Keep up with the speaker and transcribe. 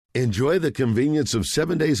Enjoy the convenience of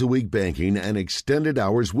 7 days a week banking and extended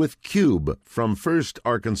hours with Cube from First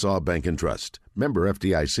Arkansas Bank and Trust. Member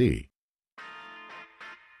FDIC.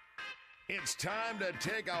 It's time to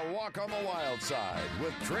take a walk on the wild side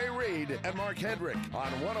with Trey Reid and Mark Hedrick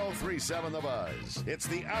on 103.7 The Buzz. It's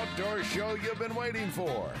the outdoor show you've been waiting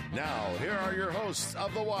for. Now, here are your hosts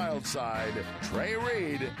of the wild side, Trey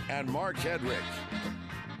Reid and Mark Hedrick.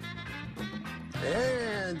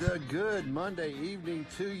 And a good Monday evening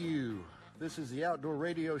to you. This is the Outdoor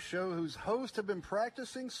Radio Show whose hosts have been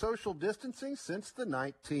practicing social distancing since the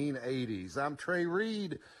 1980s. I'm Trey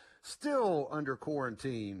Reid, still under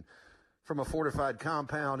quarantine from a fortified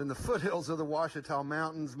compound in the foothills of the Ouachita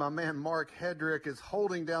Mountains. My man Mark Hedrick is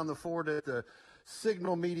holding down the fort at the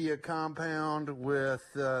Signal Media compound with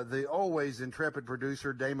the always intrepid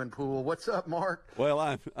producer Damon Poole. What's up, Mark? Well,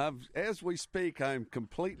 I've as we speak, I've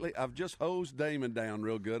just hosed Damon down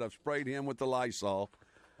real good. I've sprayed him with the Lysol.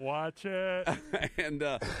 Watch it. And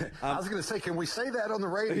I was going to say, can we say that on the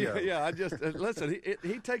radio? Yeah. I just listen.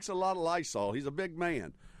 He takes a lot of Lysol. He's a big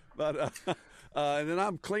man, but and then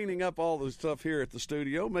I'm cleaning up all the stuff here at the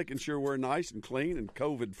studio, making sure we're nice and clean and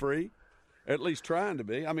COVID free. At least trying to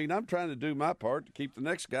be. I mean, I'm trying to do my part to keep the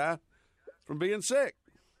next guy from being sick.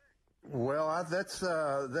 Well, that's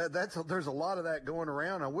there's a lot of that going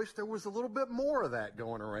around. I wish there was a little bit more of that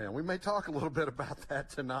going around. We may talk a little bit about that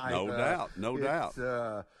tonight. No doubt.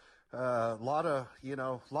 A lot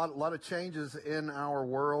of changes in our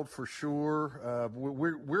world for sure.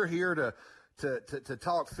 We're here to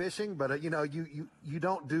talk fishing, but you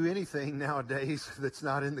don't do anything nowadays that's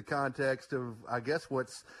not in the context of, I guess,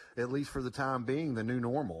 what's at least for the time being the new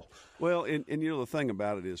normal. Well, and the thing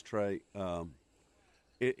about it is, Trey,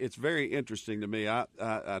 it's very interesting to me.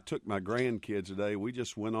 I took my grandkids today. We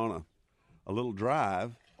just went on a little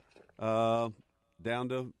drive down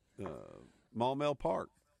to Maumelle Park.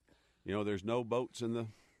 There's no boats in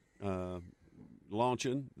the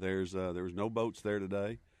launching. There was no boats there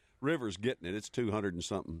today. River's getting it. It's 200 and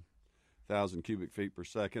something thousand cubic feet per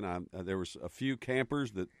second. There was a few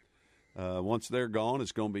campers that once they're gone,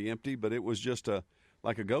 it's going to be empty. But it was just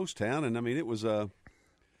like a ghost town, and I mean it was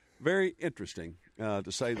very interesting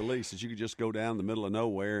to say the least. As you could just go down the middle of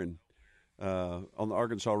nowhere and on the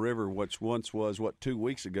Arkansas River, which once was 2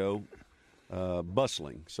 weeks ago,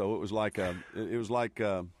 bustling. So it was it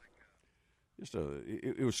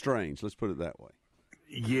was strange. Let's put it that way.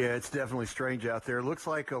 Yeah, it's definitely strange out there. It looks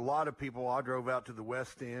like a lot of people. I drove out to the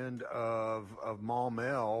west end of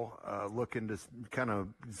Maumelle looking to kind of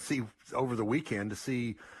see over the weekend to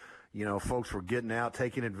see, folks were getting out,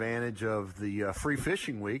 taking advantage of the free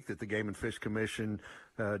fishing week that the Game and Fish Commission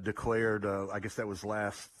declared. I guess that was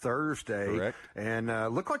last Thursday. Correct. And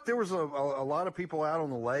looked like there was a lot of people out on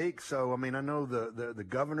the lake. So, I mean, I know the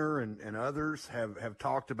governor and others have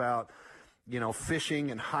talked about,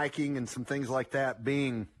 fishing and hiking and some things like that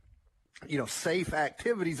being, safe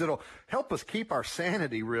activities that'll help us keep our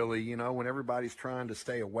sanity, really, when everybody's trying to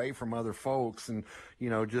stay away from other folks. And,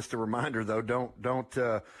 just a reminder, though, don't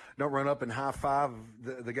run up and high five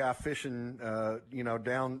the guy fishing,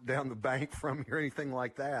 down the bank from you or anything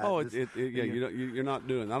like that. Oh, you're not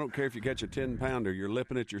doing. I don't care if you catch a 10-pounder. You're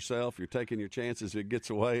lipping it yourself. You're taking your chances. It gets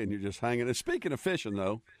away, and you're just hanging. And speaking of fishing,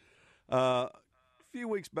 though, a few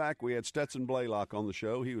weeks back, we had Stetson Blaylock on the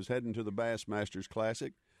show. He was heading to the Bassmasters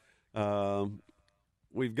Classic.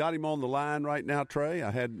 We've got him on the line right now, Trey.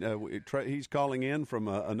 He's calling in from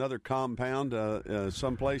another compound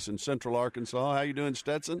someplace in central Arkansas. How you doing,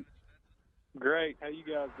 Stetson? Great. How you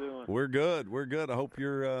guys doing? We're good. I hope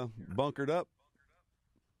you're bunkered up.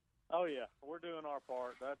 Oh, yeah. We're doing our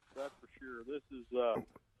part. That's for sure. This is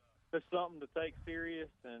something to take serious,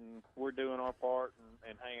 and we're doing our part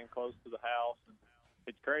and hanging close to the house. And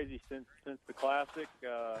it's crazy since the Classic.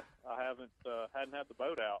 I hadn't had the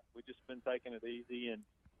boat out. We've just been taking it easy and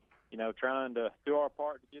trying to do our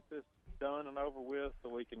part to get this done and over with so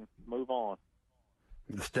we can move on.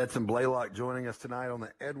 Stetson Blaylock joining us tonight on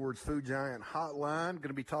the Edwards Food Giant Hotline. Going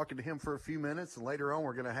to be talking to him for a few minutes, and later on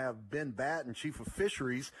we're going to have Ben Batten, Chief of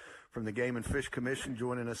Fisheries from the Game and Fish Commission,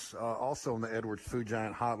 joining us also on the Edwards Food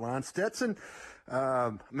Giant Hotline. Stetson,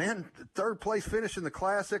 man, third place finish in the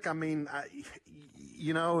Classic. I mean,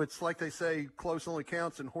 it's like they say, close only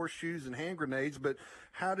counts in horseshoes and hand grenades. But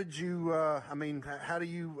how did you? How do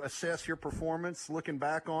you assess your performance looking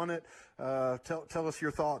back on it? Tell us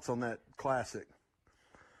your thoughts on that Classic.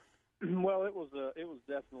 Well, it was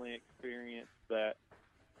definitely an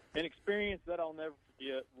experience that I'll never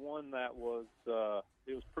forget. One that was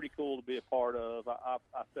it was pretty cool to be a part of. I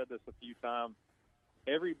said this a few times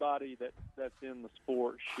everybody that's in the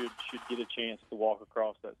sport should get a chance to walk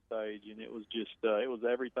across that stage. And it was just it was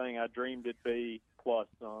everything I dreamed it'd be plus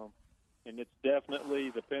some. And it's definitely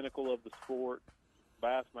the pinnacle of the sport.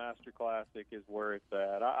 Bassmaster Classic is where it's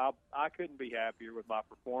at. I couldn't be happier with my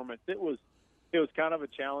performance. It was kind of a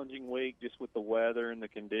challenging week just with the weather and the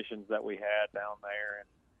conditions that we had down there, and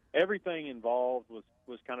everything involved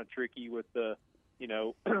was kind of tricky with the,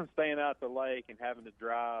 staying out at the lake and having to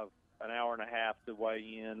drive an hour and a half to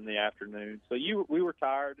weigh in the afternoon. So we were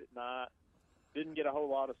tired at night, didn't get a whole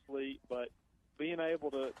lot of sleep, but being able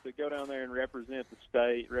to go down there and represent the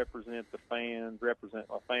state, represent the fans, represent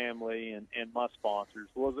my family and my sponsors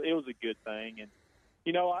it was a good thing. And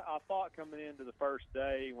I thought coming into the first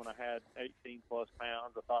day when I had 18 plus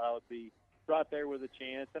pounds, I thought I would be right there with a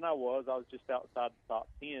chance, and I was just outside the top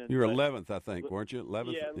 10. You were 11th, I think, weren't you?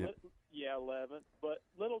 11th? Yeah, 11th. But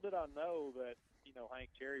little did I know that Hank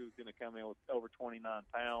Cherry was going to come in with over 29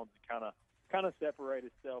 pounds and kind of separate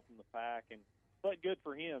himself from the pack. But good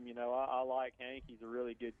for him. I like Hank. He's a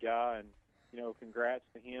really good guy, and congrats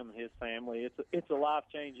to him and his family. It's a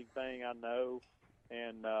life-changing thing, I know.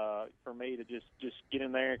 And for me to just get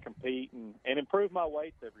in there and compete and improve my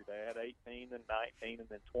weights every day. I had 18, then 19, and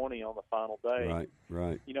then 20 on the final day.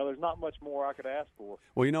 Right. There's not much more I could ask for.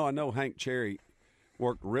 Well, I know Hank Cherry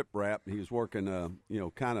worked rip wrap. He was working,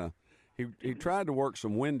 he tried to work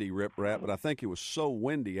some windy rip wrap, but I think it was so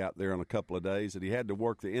windy out there on a couple of days that he had to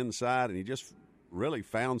work the inside, and he just really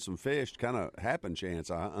found some fish, kind of happen chance,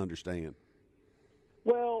 I understand.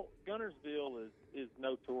 Well, Guntersville is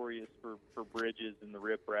notorious for bridges and the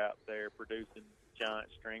riprap there producing giant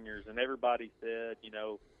stringers, and everybody said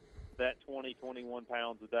that 20, 21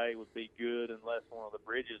 pounds a day would be good unless one of the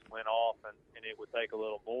bridges went off and it would take a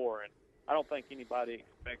little more. And I don't think anybody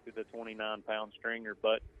expected a 29-pound stringer,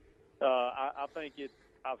 but I think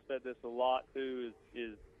I've said this a lot too,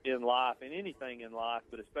 is in life, and anything in life,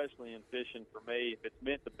 but especially in fishing for me, if it's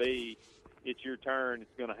meant to be, it's your turn,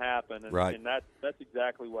 it's going to happen. And, right. And that's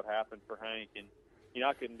exactly what happened for Hank. And,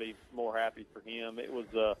 I couldn't be more happy for him. It was,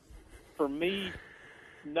 for me,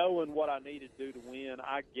 knowing what I needed to do to win,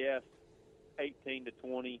 I guessed 18 to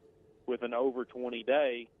 20 with an over 20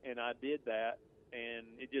 day, and I did that, and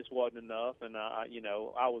it just wasn't enough. And, I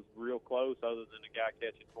was real close other than a guy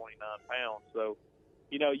catching 29 pounds. So,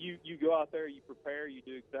 you go out there, you prepare, you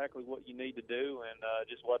do exactly what you need to do, and it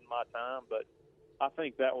just wasn't my time. But I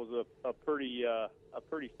think that was a pretty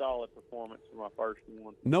solid performance for my first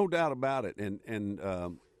one. No doubt about it. And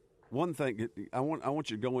one thing I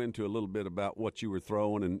want you to go into a little bit about what you were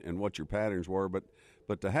throwing and what your patterns were, but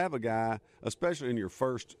to have a guy, especially in your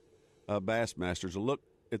first Bassmasters, to look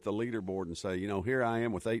at the leaderboard and say, here I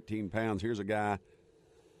am with 18 pounds. Here's a guy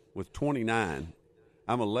with 29.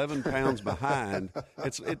 I'm 11 pounds behind.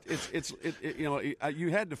 You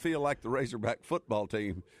had to feel like the Razorback football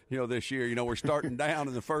team, this year. We're starting down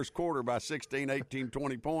in the first quarter by 16, 18,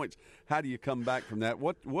 20 points. How do you come back from that?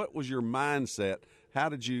 What was your mindset? How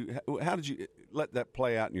did you let that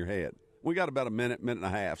play out in your head? We got about a minute and a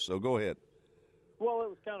half, so go ahead. Well, it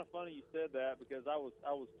was kind of funny you said that because I was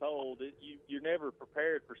told that you're never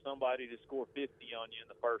prepared for somebody to score 50 on you in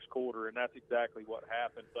the first quarter, and that's exactly what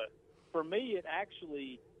happened. But for me, it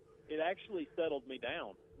actually settled me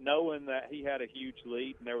down, knowing that he had a huge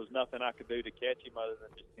lead and there was nothing I could do to catch him other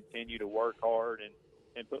than just continue to work hard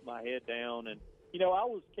and put my head down. And, I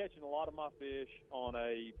was catching a lot of my fish on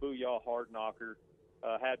a Booyah hard knocker.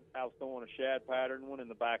 I was throwing a shad pattern one in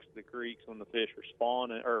the backs of the creeks when the fish were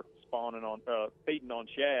feeding on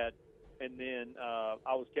shad. And then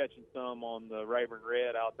I was catching some on the Raven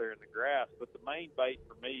Red out there in the grass. But the main bait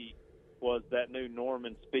for me was that new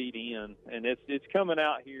Norman Speed In, and it's coming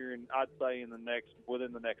out here, and I'd say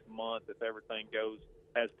within the next month if everything goes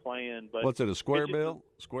as planned. But what's it? A square bill?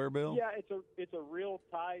 Square bill? Yeah, it's a real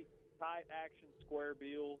tight action square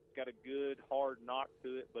bill. It's got a good hard knock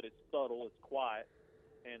to it, but it's subtle, it's quiet,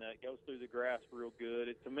 and it goes through the grass real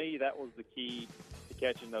good. To me, that was the key to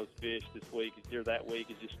catching those fish this week. That week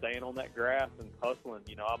is just staying on that grass and hustling.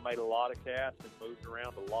 I made a lot of casts and moved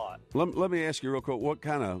around a lot. Let me ask you real quick, what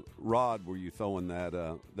kind of rod were you throwing that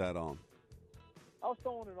on? I was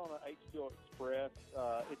throwing it on an H2O Express.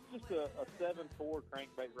 It's just a 7.4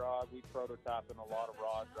 crankbait rod. We're prototyping a lot of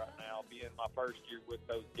rods right now. Being my first year with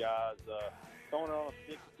those guys, throwing it on a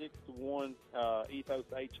 6-to-1 Ethos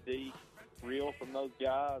HD reel from those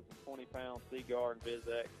guys, 20-pound Seaguar and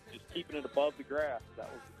VizX, just keeping it above the grass. That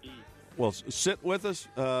was the key. Well, sit with us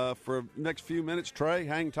for the next few minutes. Trey,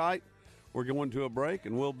 hang tight. We're going to a break,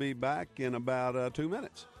 and we'll be back in about 2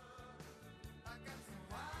 minutes.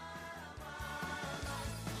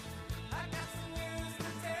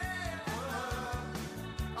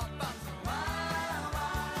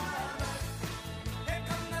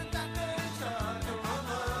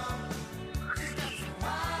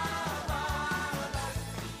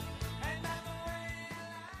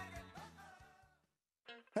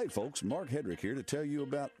 Hey folks, Mark Hedrick here to tell you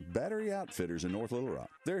about Battery Outfitters in North Little Rock.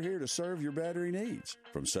 They're here to serve your battery needs,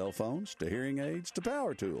 from cell phones to hearing aids to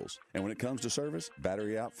power tools. And when it comes to service,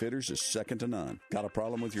 Battery Outfitters is second to none. Got a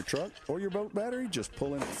problem with your truck or your boat battery? Just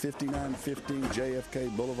pull in at 5915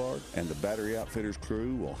 JFK Boulevard and the Battery Outfitters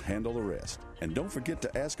crew will handle the rest. And don't forget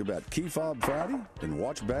to ask about Key Fob Friday and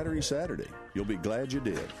watch Battery Saturday. You'll be glad you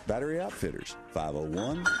did. Battery Outfitters,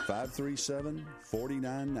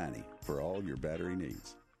 501-537-4990 for all your battery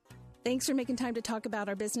needs. Thanks for making time to talk about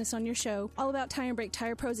our business on your show. All About Tire and Brake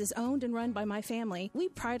Tire Pros is owned and run by my family. We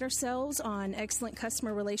pride ourselves on excellent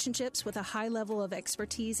customer relationships with a high level of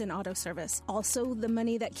expertise in auto service. Also, the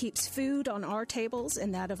money that keeps food on our tables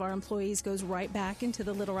and that of our employees goes right back into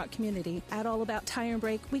the Little Rock community. At All About Tire and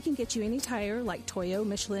Brake, we can get you any tire like Toyo,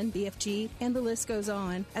 Michelin, BFG, and the list goes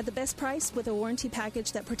on, at the best price with a warranty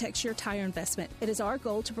package that protects your tire investment. It is our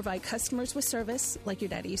goal to provide customers with service like your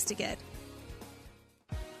daddy used to get.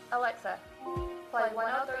 Alexa, play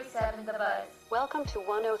 1037 The Buzz. Welcome to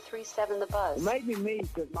 1037 The Buzz. It made me me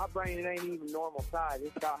because my brain ain't even normal size.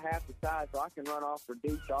 It's about half the size, so I can run off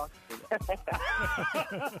reduced oxygen.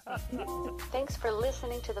 Thanks for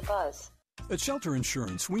listening to The Buzz. At Shelter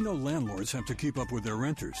Insurance, we know landlords have to keep up with their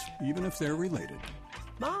renters, even if they're related.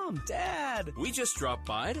 Mom, Dad, we just dropped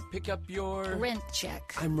by to pick up your rent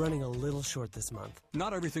check. I'm running a little short this month.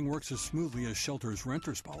 Not everything works as smoothly as Shelter's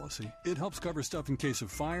renter's policy. It helps cover stuff in case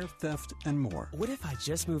of fire, theft, and more. What if I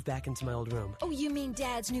just moved back into my old room? Oh, you mean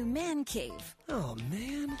Dad's new man cave? Oh,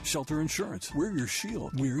 man. Shelter Insurance. We're your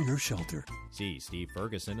shield. We're your shelter. See Steve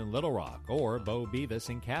Ferguson in Little Rock or Bo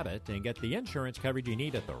Beavis in Cabot and get the insurance coverage you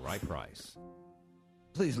need at the right price.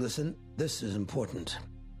 Please listen. This is important.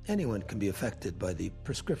 Anyone can be affected by the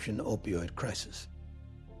prescription opioid crisis.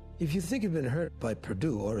 If you think you've been hurt by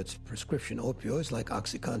Purdue or its prescription opioids like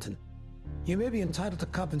OxyContin, you may be entitled to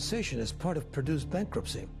compensation as part of Purdue's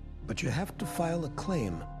bankruptcy, but you have to file a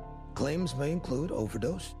claim. Claims may include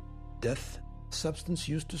overdose, death, substance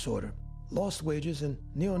use disorder, lost wages, and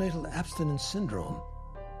neonatal abstinence syndrome.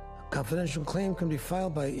 A confidential claim can be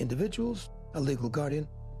filed by individuals, a legal guardian,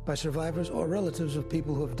 by survivors or relatives of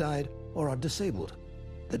people who have died or are disabled.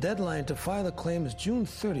 The deadline to file a claim is June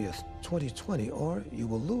 30th, 2020, or you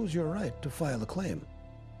will lose your right to file a claim.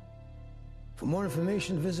 For more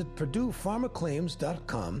information, visit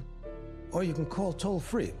PurduePharmaClaims.com, or you can call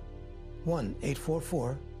toll-free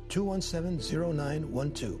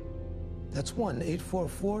 1-844-217-0912. That's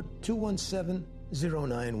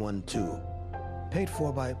 1-844-217-0912. Paid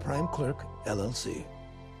for by Prime Clerk, LLC.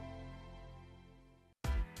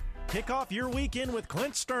 Kick off your weekend with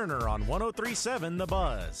Clint Sterner on 1037 The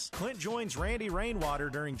Buzz. Clint joins Randy Rainwater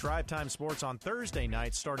during Drive Time Sports on Thursday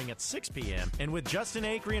night starting at 6 p.m. and with Justin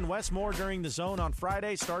Acree and Wes Moore during The Zone on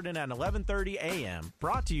Friday starting at 11:30 a.m.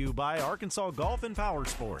 Brought to you by Arkansas Golf and Power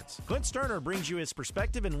Sports. Clint Sterner brings you his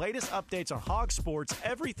perspective and latest updates on hog sports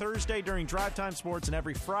every Thursday during Drive Time Sports and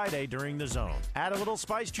every Friday during The Zone. Add a little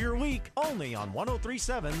spice to your week only on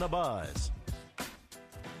 1037 The Buzz.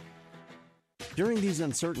 During these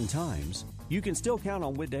uncertain times, you can still count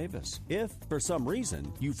on Whit Davis. If, for some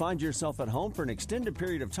reason, you find yourself at home for an extended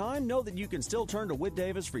period of time, know that you can still turn to Whit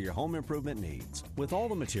Davis for your home improvement needs. With all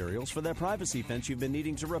the materials for that privacy fence you've been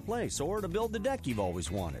needing to replace or to build the deck you've always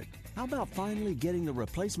wanted. How about finally getting the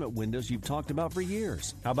replacement windows you've talked about for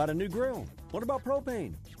years? How about a new grill? What about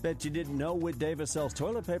propane? Bet you didn't know Whit Davis sells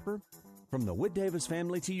toilet paper? From the Whit Davis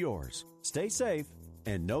family to yours. Stay safe.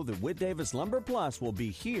 And know that Whit Davis Lumber Plus will be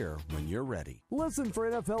here when you're ready. Listen for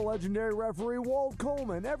NFL legendary referee Walt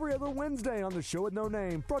Coleman every other Wednesday on The Show with No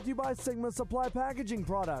Name. Brought to you by Sigma Supply Packaging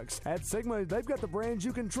Products. At Sigma, they've got the brands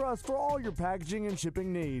you can trust for all your packaging and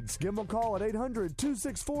shipping needs. Give them a call at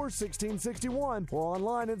 800-264-1661 or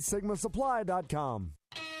online at sigmasupply.com.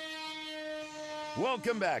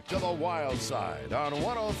 Welcome back to the Wild Side on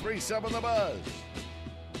 1037 The Buzz.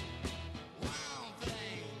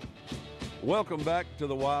 Welcome back to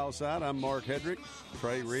the Wild Side. I'm Mark Hedrick.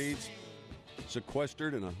 Trey Reid's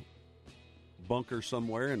sequestered in a bunker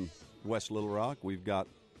somewhere in West Little Rock. We've got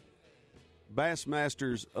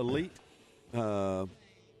Bassmasters Elite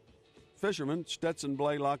fisherman Stetson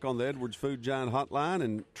Blaylock on the Edwards Food Giant Hotline.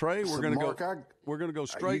 And Trey, we're going to go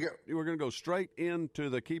straight into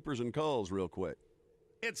the Keepers and Culls real quick.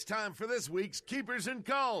 It's time for this week's Keepers and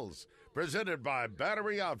Culls, presented by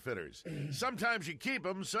Battery Outfitters. Sometimes you keep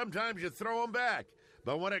them, sometimes you throw them back.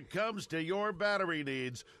 But when it comes to your battery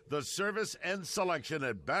needs, the service and selection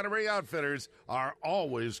at Battery Outfitters are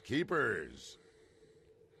always keepers.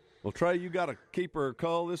 Well, Trey, you got a keeper or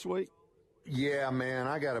cull this week? Yeah, man,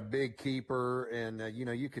 I got a big keeper, and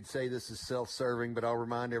you could say this is self-serving, but I'll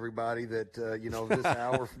remind everybody that this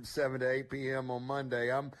hour from 7 to 8 p.m. on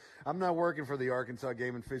Monday, I'm not working for the Arkansas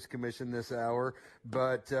Game and Fish Commission this hour,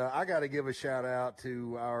 but I got to give a shout out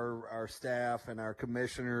to our staff and our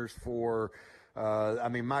commissioners for.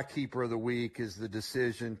 My keeper of the week is the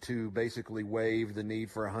decision to basically waive the need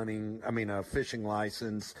for a fishing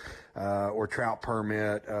license or trout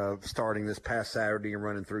permit starting this past Saturday and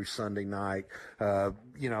running through Sunday night.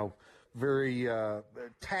 Very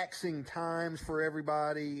taxing times for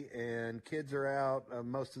everybody, and kids are out.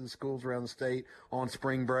 Most of the schools around the state on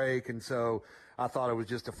spring break, and so I thought it was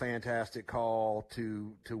just a fantastic call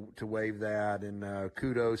to waive that, and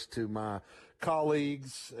kudos to my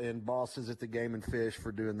colleagues and bosses at the Game and Fish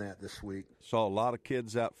for doing that this week. Saw a lot of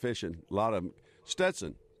kids out fishing, a lot of them.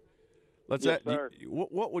 Stetson,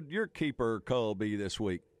 what would your keeper cull be this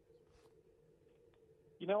week?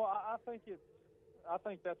 I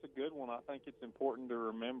think that's a good one. I think it's important to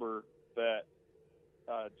remember that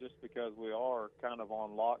just because we are kind of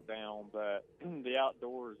on lockdown, that the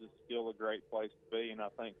outdoors is still a great place to be. And I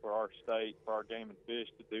think for our state, for our Game and Fish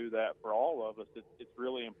to do that for all of us, it's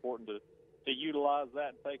really important to utilize that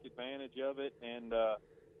and take advantage of it. And,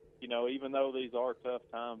 even though these are tough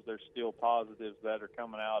times, there's still positives that are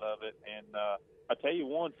coming out of it. And I tell you,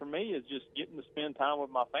 one for me is just getting to spend time with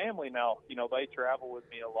my family now. They travel with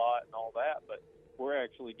me a lot and all that, but we're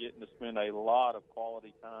actually getting to spend a lot of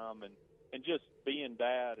quality time and just being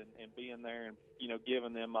dad and being there and,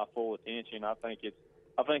 giving them my full attention. I think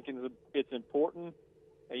it's important,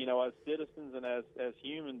 as citizens and as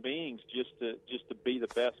human beings, just to be the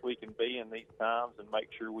best we can be in these times and make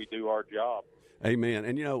sure we do our job. Amen.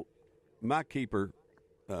 And my keeper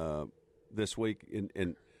this week,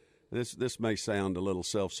 and this may sound a little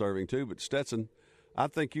self-serving too, but Stetson, I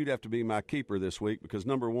think you'd have to be my keeper this week because,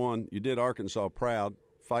 number one, you did Arkansas proud,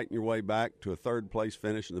 fighting your way back to a third-place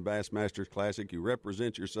finish in the Bassmasters Classic. You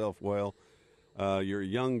represent yourself well. You're a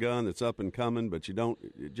young gun that's up and coming, but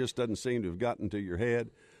it just doesn't seem to have gotten to your head.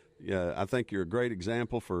 Yeah, I think you're a great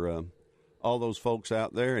example for all those folks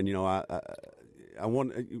out there. And, I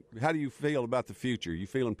want. How do you feel about the future? You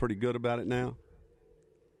feeling pretty good about it now?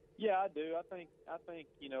 Yeah, I do. I think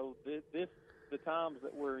the times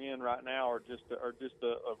that we're in right now are just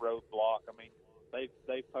a roadblock. I mean,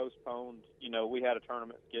 they've postponed. We had a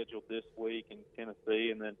tournament scheduled this week in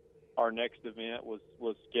Tennessee, and then our next event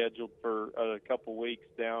was scheduled for a couple weeks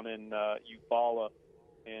down in Eufaula,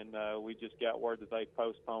 and we just got word that they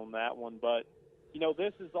postponed that one. But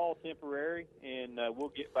this is all temporary, and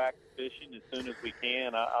we'll get back to fishing as soon as we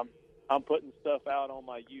can. I'm putting stuff out on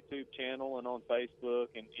my YouTube channel and on Facebook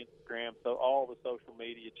and Instagram, so all the social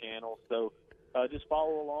media channels. So just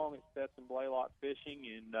follow along at Stetson Blaylock Fishing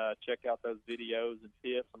and check out those videos and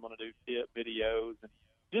tips. I'm going to do tip videos and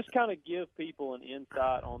just kind of give people an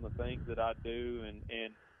insight on the things that I do.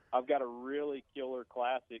 And I've got a really killer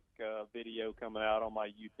classic video coming out on my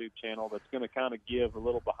YouTube channel that's going to kind of give a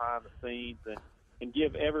little behind the scenes and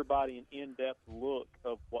give everybody an in-depth look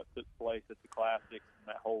of what took place at the Classic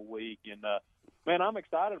that whole week. And, man, I'm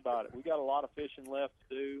excited about it. We got a lot of fishing left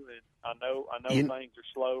to do, and I know things are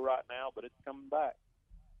slow right now, but it's coming back.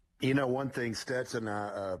 One thing, Stetson,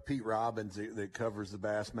 Pete Robbins, that covers the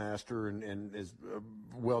Bassmaster and is a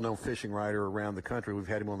well-known fishing writer around the country. We've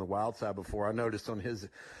had him on the Wild Side before. I noticed on his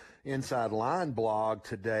Inside Line blog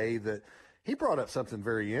today that he brought up something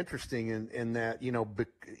very interesting in that,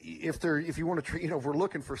 if you want to, if we're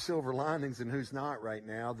looking for silver linings and who's not right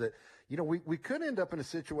now, that, we could end up in a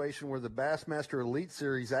situation where the Bassmaster Elite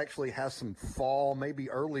Series actually has some fall, maybe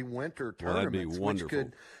early winter tournaments, that'd be wonderful. Which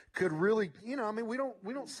could really, we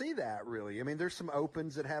don't see that really. I mean, there's some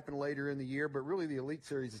opens that happen later in the year, but really the Elite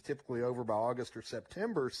Series is typically over by August or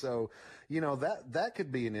September. So, that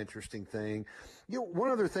could be an interesting thing. One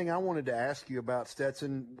other thing I wanted to ask you about,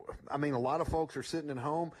 Stetson, I mean, a lot of folks are sitting at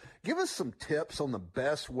home. Give us some tips on the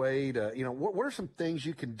best way to, what are some things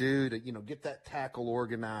you can do to, get that tackle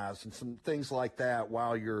organized and some things like that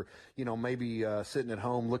while you're, maybe sitting at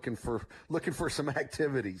home looking for some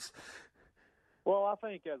activities. Well, I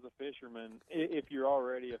think as a fisherman, if you're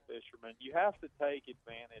already a fisherman, you have to take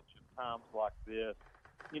advantage of times like this.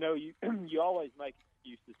 You always make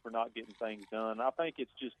excuses for not getting things done. I think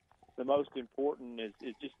it's just the most important is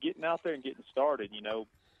just getting out there and getting started.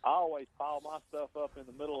 I always pile my stuff up in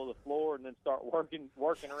the middle of the floor and then start working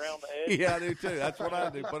around the edge. Yeah, I do too. That's what I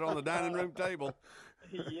do. Put it on the dining room table.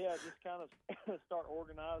 Yeah, just kind of start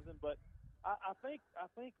organizing. But I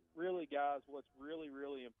think really, guys, what's really,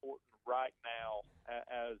 really important right now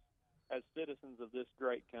as citizens of this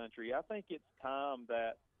great country, I think it's time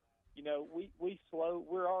that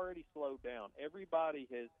we're already slowed down. Everybody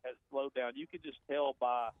has slowed down. You can just tell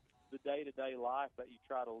by the day-to-day life that you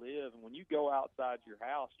try to live. And when you go outside your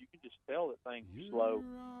house, you can just tell that things are slow.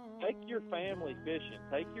 Take your family fishing.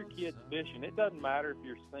 Take your kids fishing. It doesn't matter if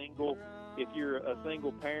you're single, if you're a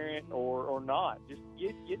single parent or not. Just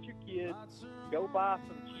get your kids, go buy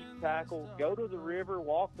some cheap tackle, go to the river,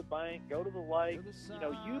 walk the bank, go to the lake.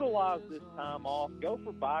 Utilize this time off. Go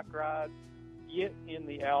for bike rides. Get in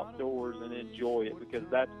the outdoors and enjoy it, because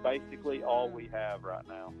that's basically all we have right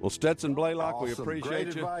now. Well, Stetson Blaylock, awesome. We appreciate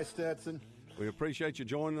Great you. Advice, Stetson. We appreciate you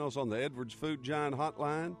joining us on the Edwards Food Giant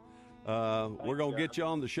Hotline. We're going to get you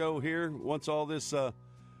on the show here once all this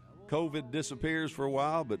COVID disappears for a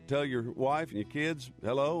while, but tell your wife and your kids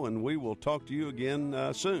hello, and we will talk to you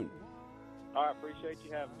again soon. All right, appreciate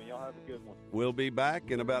you having me. Y'all have a good one. We'll be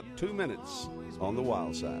back in about 2 minutes on The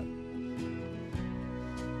Wild Side.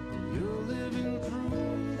 You're living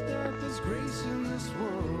proof that there's grace in this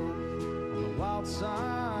world. On the wild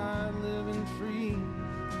side, living free.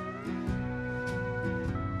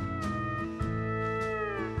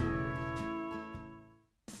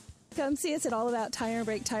 Come see us at All About Tire and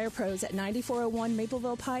Brake Tire Pros at 9401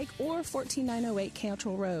 Mapleville Pike or 14908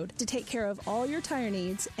 Cantrell Road to take care of all your tire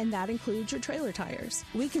needs, and that includes your trailer tires.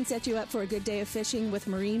 We can set you up for a good day of fishing with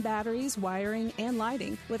marine batteries, wiring, and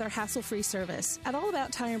lighting with our hassle-free service. At All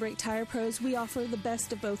About Tire and Brake Tire Pros, we offer the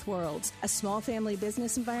best of both worlds. A small family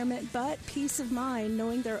business environment, but peace of mind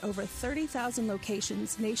knowing there are over 30,000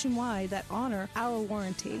 locations nationwide that honor our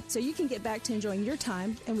warranty. So you can get back to enjoying your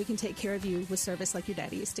time, and we can take care of you with service like your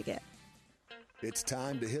daddy used to get. It's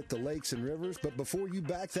time to hit the lakes and rivers, but before you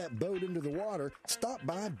back that boat into the water, stop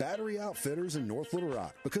by Battery Outfitters in North Little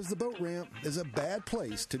Rock, because the boat ramp is a bad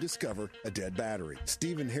place to discover a dead battery.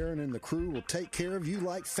 Stephen Heron and the crew will take care of you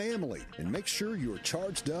like family and make sure you are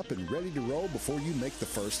charged up and ready to roll before you make the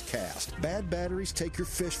first cast. Bad batteries take your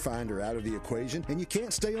fish finder out of the equation, and you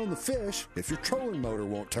can't stay on the fish if your trolling motor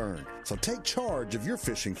won't turn. So take charge of your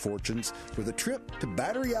fishing fortunes with a trip to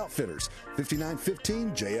Battery Outfitters,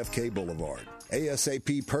 5915 JFK Boulevard.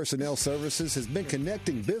 ASAP Personnel Services has been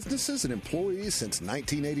connecting businesses and employees since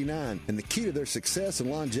 1989, and the key to their success and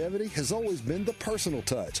longevity has always been the personal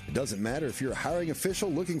touch. It doesn't matter if you're a hiring official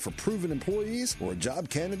looking for proven employees or a job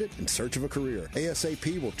candidate in search of a career.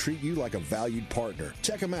 ASAP will treat you like a valued partner.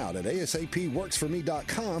 Check them out at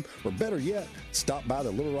asapworksforme.com, or better yet, stop by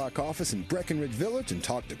the Little Rock office in Breckenridge Village and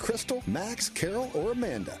talk to Crystal, Max, Carol, or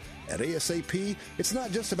Amanda. At ASAP, it's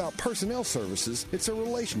not just about personnel services, it's a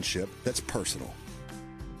relationship that's personal.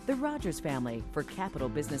 The Rogers family for Capital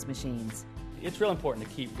Business Machines. It's real important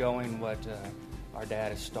to keep going what our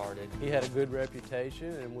dad has started. He had a good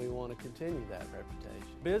reputation, and we want to continue that reputation.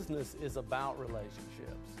 Business is about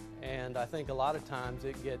relationships, and I think a lot of times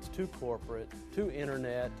it gets too corporate, too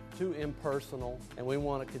internet, too impersonal, and we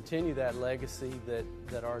want to continue that legacy that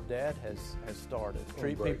our dad has started.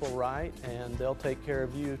 Treat people right, and they'll take care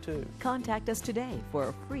of you too. Contact us today for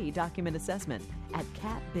a free document assessment at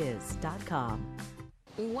catbiz.com.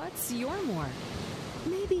 What's your more?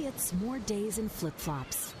 Maybe it's more days in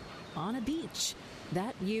flip-flops, on a beach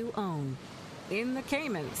that you own, in the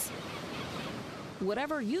Caymans.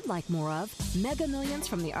 Whatever you'd like more of, Mega Millions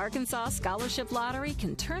from the Arkansas Scholarship Lottery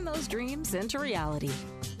can turn those dreams into reality.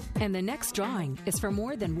 And the next drawing is for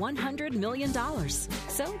more than $100 million.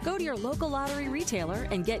 So go to your local lottery retailer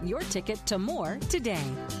and get your ticket to more today.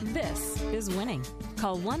 This is winning.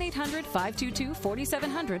 Call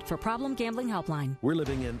 1-800-522-4700 for Problem Gambling Helpline. We're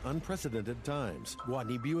living in unprecedented times.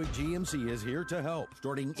 Guadney Buick GMC is here to help,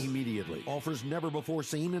 starting immediately. Offers never before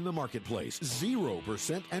seen in the marketplace.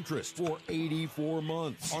 0% interest for 84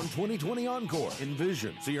 months on 2020 Encore,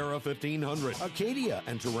 Envision, Sierra 1500, Acadia,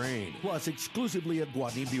 and Terrain. Plus, exclusively at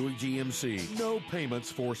Guadney Buick GMC. No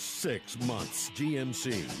payments for 6 months.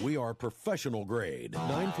 GMC, we are professional grade.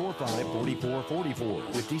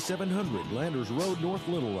 945-4444, 5700 Landers Road, North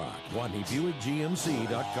Little Rock.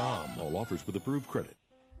 GuadneyBuickGMC.com. All offers with approved credit.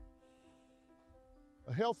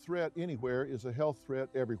 A health threat anywhere is a health threat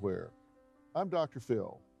everywhere. I'm Dr.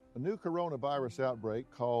 Phil. A new coronavirus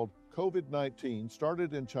outbreak called COVID-19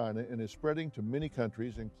 started in China and is spreading to many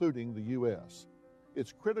countries, including the U.S.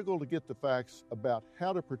 It's critical to get the facts about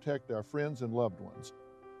how to protect our friends and loved ones.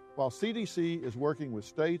 While CDC is working with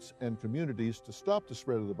states and communities to stop the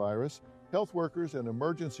spread of the virus, health workers and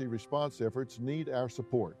emergency response efforts need our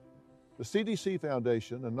support. The CDC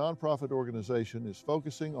Foundation, a nonprofit organization, is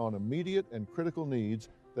focusing on immediate and critical needs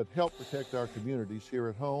that help protect our communities here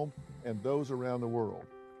at home and those around the world.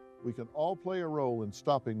 We can all play a role in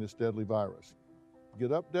stopping this deadly virus.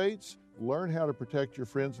 Get updates, learn how to protect your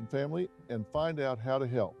friends and family, and find out how to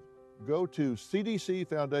help. go to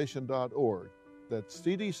cdcfoundation.org. That's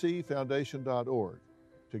cdcfoundation.org.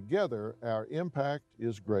 Together, our impact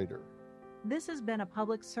is greater. This has been a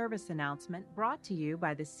public service announcement brought to you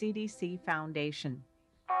by the CDC Foundation.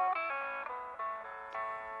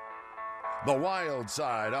 The Wild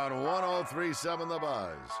Side on 103.7 The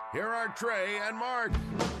Buzz. Here are Trey and Mark.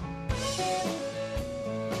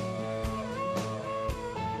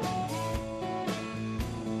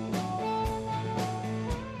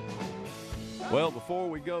 Well, before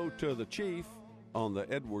we go to the chief on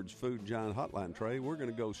the Edwards Food Giant Hotline, Trey, we're going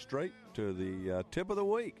to go straight to the tip of the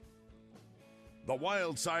week. The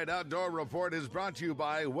Wild Side Outdoor Report is brought to you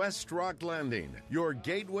by West Rock Lending, your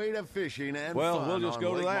gateway to fishing and well, fun. We'll just on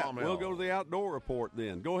go Lake to that. Maumelle. We'll go to the outdoor report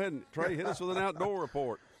then. Go ahead and, Trey, hit us with an outdoor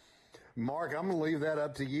report. Mark, I'm going to leave that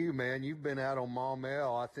up to you, man. You've been out on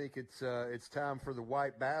Maumelle. I think it's time for the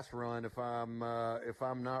white bass run. If I'm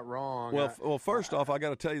not wrong. Well, first off, I got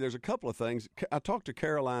to tell you, there's a couple of things. I talked to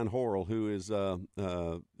Caroline Horrell, who is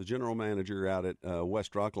the general manager out at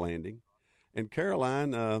West Rock Landing, and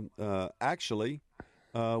Caroline actually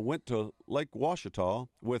went to Lake Ouachita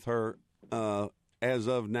with her. As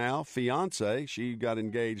of now, fiance. She got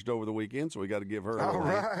engaged over the weekend, so we got to give her a all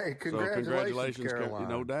hand. right. Congratulations, Caroline.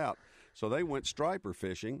 no doubt. So they went striper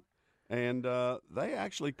fishing, and they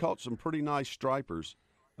actually caught some pretty nice stripers.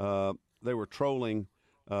 They were trolling,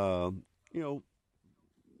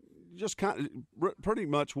 just kind of pretty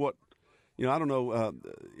much what, I don't know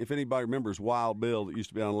if anybody remembers Wild Bill that used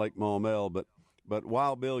to be on Lake Maumelle, but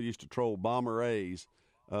Wild Bill used to troll bomber rays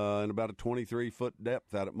in about a 23-foot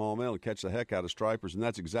depth out at Maumelle and catch the heck out of stripers, and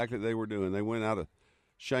that's exactly what they were doing. They went out of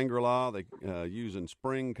Shangri-La, they using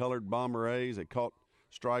spring-colored bomber rays. They caught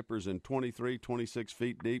stripers in 23, 26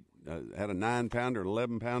 feet deep, had a 9-pounder,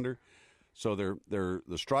 11-pounder. So the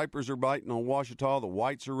stripers are biting on Ouachita. The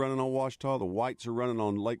whites are running on Ouachita. The whites are running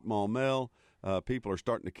on Lake Maumelle. People are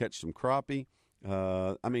starting to catch some crappie.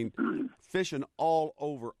 Fishing all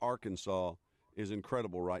over Arkansas is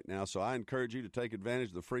incredible right now. So I encourage you to take advantage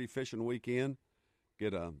of the free fishing weekend.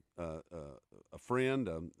 Get a friend,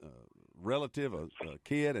 a relative, a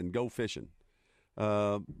kid, and go fishing.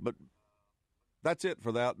 But that's it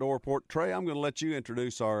for the outdoor report. Trey, I'm going to let you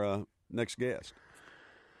introduce our next guest.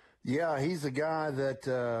 Yeah, he's a guy that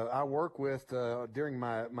I work with during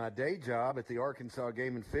my day job at the Arkansas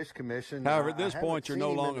Game and Fish Commission. However, at this point, you're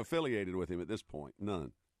no longer affiliated with him at this point.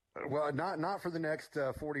 None. Well, not for the next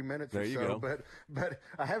 40 minutes there or you so, go. but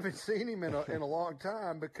I haven't seen him in a long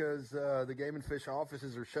time because the Game and Fish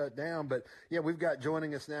offices are shut down. But yeah, we've got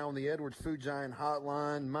joining us now on the Edwards Food Giant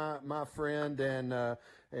Hotline, my friend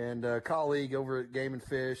and colleague over at Game and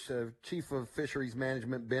Fish, Chief of Fisheries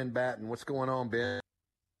Management, Ben Batten. What's going on, Ben?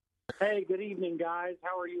 Hey, good evening, guys.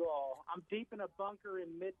 How are you all? I'm deep in a bunker in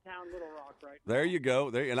Midtown Little Rock right now. There you go.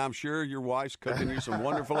 And I'm sure your wife's cooking you some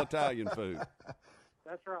wonderful Italian food.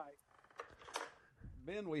 That's right.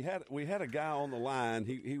 Ben, we had a guy on the line.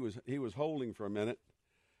 He was holding for a minute,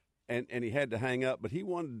 and he had to hang up. But he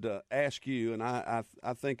wanted to ask you, and I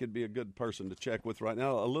think it'd be a good person to check with right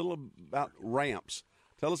now, a little about ramps.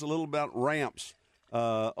 Tell us a little about ramps,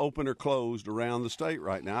 open or closed around the state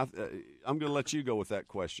right now. I'm going to let you go with that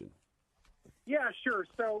question. Yeah, sure.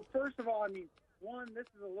 So first of all, this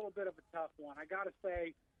is a little bit of a tough one. I got to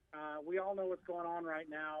say, we all know what's going on right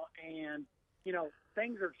now, and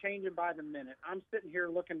things are changing by the minute. I'm sitting here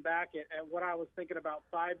looking back at what I was thinking about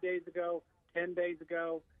 5 days ago, 10 days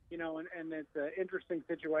ago, and it's an interesting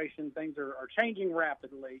situation. Things are changing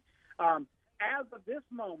rapidly. As of this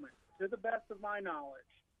moment, to the best of my knowledge,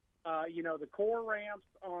 the core ramps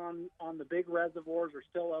on the big reservoirs are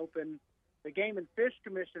still open. The Game and Fish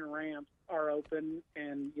Commission ramps are open,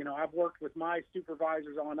 and, I've worked with my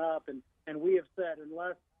supervisors on up, and we have said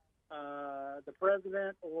unless the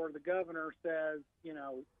president or the governor says,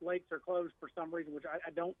 lakes are closed for some reason, which I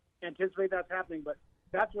don't anticipate that's happening, but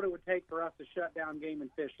that's what it would take for us to shut down Game and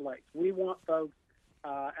Fish lakes. We want folks,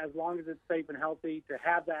 as long as it's safe and healthy, to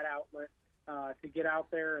have that outlet, to get out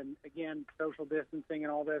there. And, again, social distancing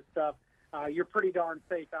and all this stuff, you're pretty darn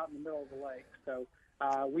safe out in the middle of the lake. So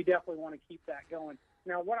we definitely want to keep that going.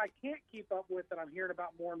 Now, what I can't keep up with that I'm hearing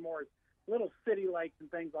about more and more is little city lakes and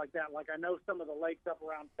things like that. Like I know some of the lakes up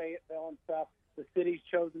around Fayetteville and stuff, the city's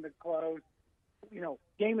chosen to close.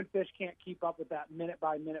 Game and Fish can't keep up with that minute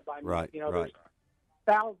by minute by minute. Right, There's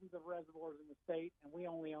thousands of reservoirs in the state, and we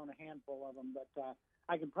only own a handful of them. But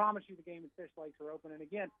I can promise you the Game and Fish lakes are open. And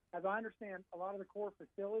again, as I understand, a lot of the core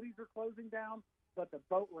facilities are closing down, but the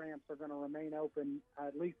boat ramps are going to remain open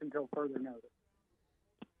at least until further notice.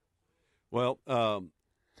 Well,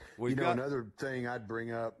 another thing I'd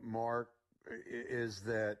bring up, Mark, is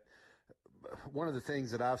that one of the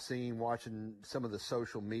things that I've seen watching some of the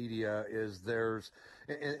social media is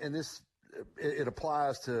and this, it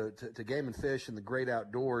applies to game and fish and the great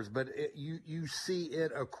outdoors, but you see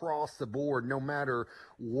it across the board, no matter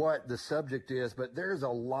what the subject is. But there's a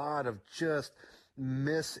lot of just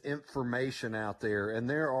misinformation out there, and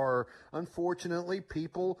there are unfortunately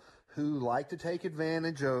people who like to take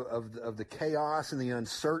advantage of the chaos and the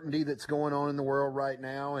uncertainty that's going on in the world right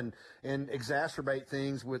now and exacerbate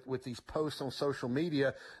things with these posts on social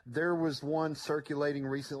media. There was one circulating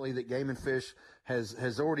recently that Game and Fish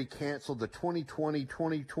has already canceled the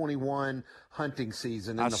 2020-2021 hunting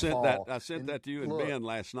season in the fall. I sent that to you and Ben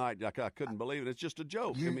last night. I couldn't believe it. It's just a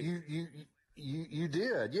joke. You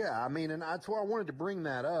did, yeah. I mean, and that's why I wanted to bring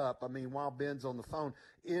that up. I mean, while Ben's on the phone,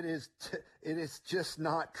 it is just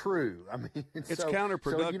not true. I mean, it's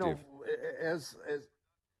counterproductive. So, as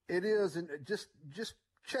it is, and just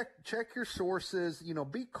check your sources.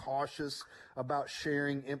 Be cautious about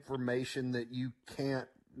sharing information that you can't.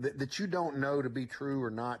 That you don't know to be true or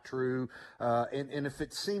not true, and if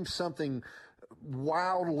it seems something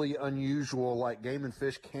wildly unusual like Game and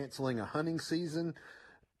Fish canceling a hunting season,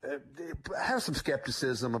 have some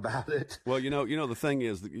skepticism about it. Well, the thing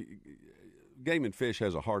is, Game and Fish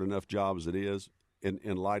has a hard enough job as it is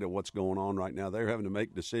in light of what's going on right now. They're having to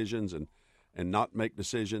make decisions and not make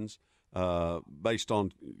decisions based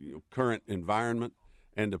on current environment,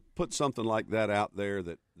 and to put something like that out there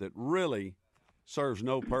that really serves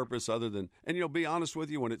no purpose other than, and be honest with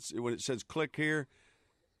you, when it says click here,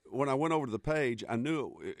 when I went over to the page, I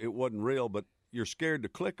knew it wasn't real, but you're scared to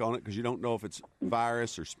click on it because you don't know if it's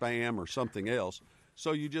virus or spam or something else.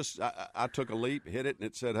 So you just, I took a leap, hit it, and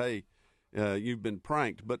it said, hey, you've been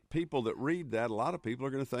pranked. But people that read that, a lot of people are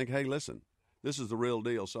going to think, hey, listen, this is the real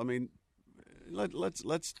deal. So I mean, let's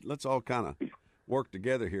all kind of work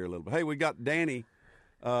together here a little bit. Hey, we got Danny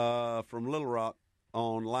from Little Rock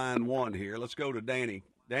on line 1 here. Let's go to Danny.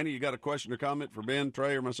 Danny, you got a question or comment for Ben,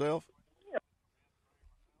 Trey, or myself?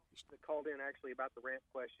 Called in actually about the ramp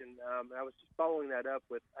question. I was just following that up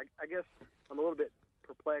with, I guess I'm a little bit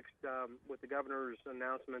perplexed with the governor's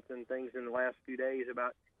announcements and things in the last few days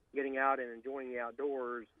about getting out and enjoying the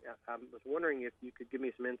outdoors. I was wondering if you could give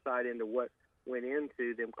me some insight into what went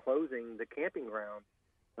into them closing the camping ground.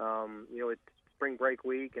 It's spring break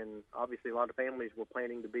week, and obviously a lot of families were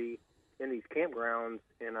planning to be in these campgrounds,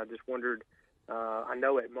 and I just wondered, I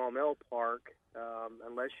know at Maumelle Park,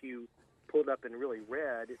 unless you pulled up in really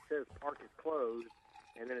red, it says park is closed,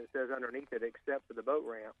 and then it says underneath it except for the boat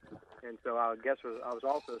ramp. And so I guess what I was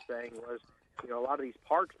also saying was, a lot of these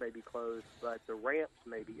parks may be closed, but the ramps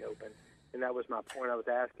may be open. And that was my point I was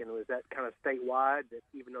asking, was that kind of statewide, that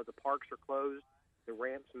even though the parks are closed, the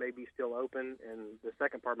ramps may be still open? And the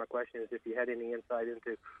second part of my question is if you had any insight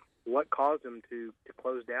into what caused them to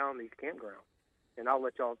close down these campgrounds. And I'll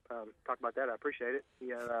let y'all talk about that. I appreciate it.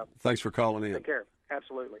 Yeah. Thanks for calling in. Take care.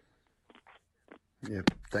 Absolutely. Yeah.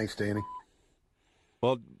 Thanks, Danny.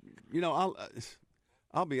 Well,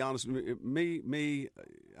 I'll be honest. Me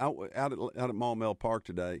out at Maumelle Park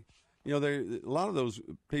today. There a lot of those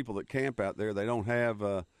people that camp out there. They don't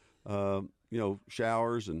have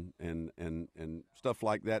showers and stuff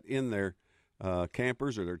like that in their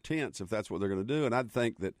campers or their tents if that's what they're going to do. And I'd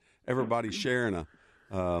think that everybody sharing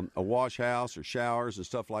a wash house or showers and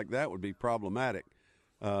stuff like that would be problematic.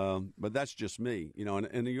 But that's just me,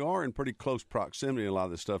 and you are in pretty close proximity to a lot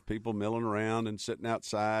of this stuff, people milling around and sitting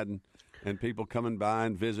outside and people coming by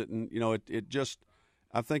and visiting, it just,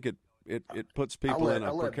 I think it puts people in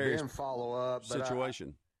a precarious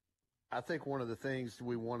situation. I think one of the things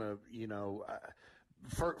we want to,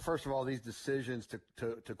 first of all, these decisions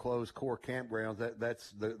to close Corps campgrounds,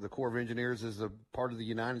 that's the Corps of Engineers is a part of the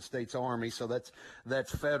United States Army, so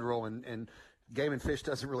that's federal, and Game and Fish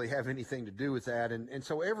doesn't really have anything to do with that, and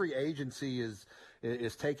so every agency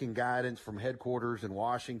is taking guidance from headquarters in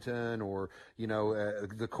Washington, or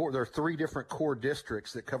the Corps. There are 3 different Corps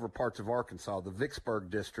districts that cover parts of Arkansas: the Vicksburg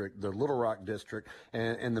district, the Little Rock district,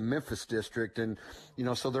 and the Memphis district, and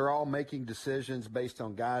so they're all making decisions based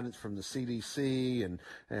on guidance from the CDC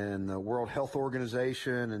and the World Health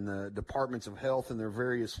Organization and the departments of health in their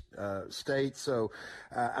various states. So,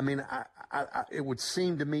 it would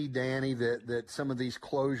seem to me, Danny, that some of these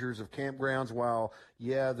closures of campgrounds, while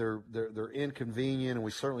they're inconvenient, and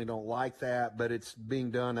we certainly don't like that, but it's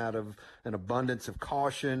being done out of an abundance of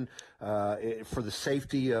caution for the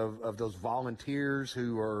safety of those volunteers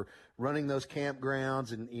who are running those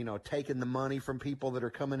campgrounds and, taking the money from people that are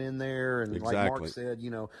coming in there. And Exactly. like Mark said,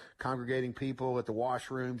 congregating people at the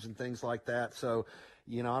washrooms and things like that. So,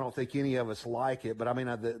 I don't think any of us like it. But, I mean,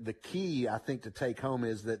 the key, I think, to take home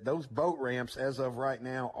is that those boat ramps, as of right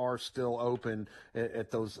now, are still open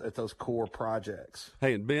at those core projects.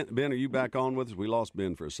 Hey, and Ben, are you back on with us? We lost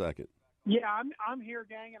Ben for a second. Yeah, I'm here,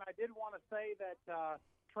 gang, and I did want to say that,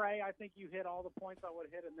 Trey, I think you hit all the points I would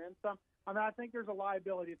hit and then some. I mean, I think there's a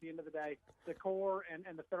liability at the end of the day. The Corps and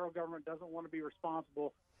the federal government doesn't want to be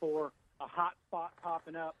responsible for a hot spot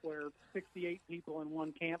popping up where 68 people in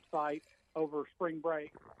one campsite over spring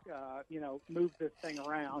break, move this thing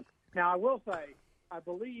around. Now, I will say, I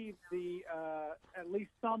believe at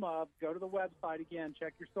least some go to the website again,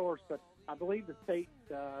 check your source, but I believe the state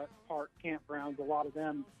park campgrounds, a lot of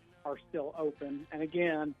them are still open. And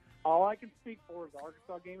again, all I can speak for is the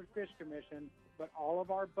Arkansas Game and Fish Commission, but all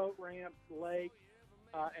of our boat ramps, lakes,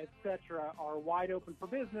 et cetera, are wide open for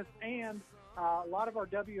business. And a lot of our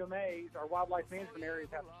WMAs, our wildlife management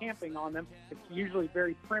areas, have camping on them. It's usually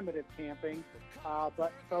very primitive camping,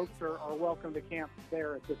 but folks are welcome to camp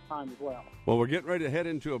there at this time as well. Well, we're getting ready to head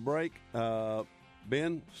into a break.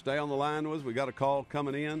 Ben, stay on the line with us. We got a call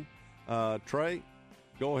coming in. Trey,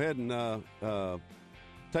 go ahead and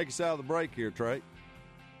take us out of the break here, Trey.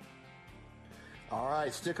 All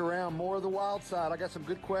right, stick around. More of the Wild Side. I got some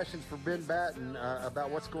good questions for Ben Batten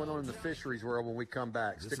about what's going on in the fisheries world when we come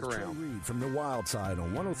back. Stick around. This is Trey Reid from the Wild Side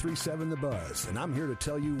on 103.7 The Buzz, and I'm here to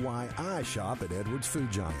tell you why I shop at Edwards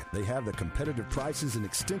Food Giant. They have the competitive prices and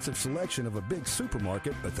extensive selection of a big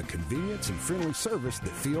supermarket, but the convenience and friendly service that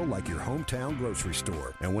feel like your hometown grocery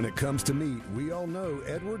store. And when it comes to meat, we all know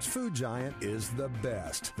Edwards Food Giant is the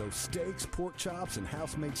best. Those steaks, pork chops, and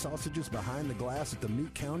house-made sausages behind the glass at the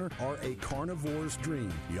meat counter are a carnivore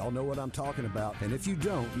dream. Y'all know what I'm talking about, and if you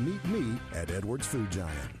don't, meet me at Edwards Food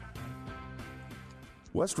Giant.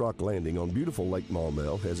 West Rock Landing on beautiful Lake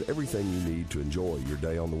Maumelle has everything you need to enjoy your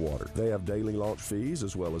day on the water. They have daily launch fees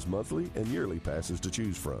as well as monthly and yearly passes to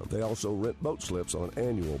choose from. They also rent boat slips on an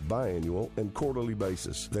annual, biannual, and quarterly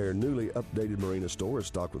basis. Their newly updated marina store is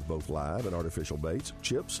stocked with both live and artificial baits,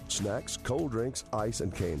 chips, snacks, cold drinks, ice,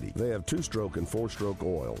 and candy. They have 2-stroke and 4-stroke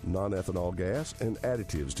oil, non-ethanol gas, and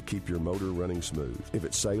additives to keep your motor running smooth. If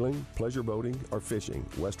it's sailing, pleasure boating, or fishing,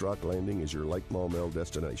 West Rock Landing is your Lake Maumelle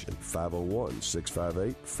destination. 501-658-5598.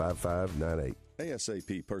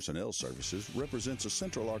 ASAP Personnel Services represents a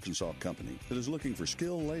Central Arkansas company that is looking for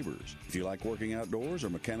skilled laborers. If you like working outdoors or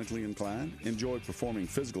mechanically inclined, enjoy performing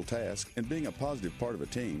physical tasks, and being a positive part of a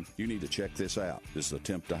team, you need to check this out. This is a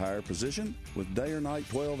temp-to-hire position with day or night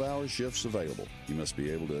 12-hour shifts available. You must be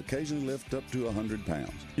able to occasionally lift up to 100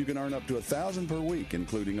 pounds. You can earn up to $1,000 per week,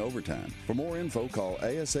 including overtime. For more info, call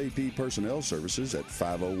ASAP Personnel Services at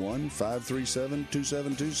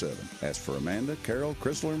 501-537-2727. Ask for Amanda, Carol,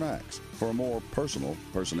 Crystal, or Max for a more personal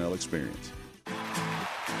personnel experience.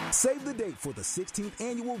 Save the date for the 16th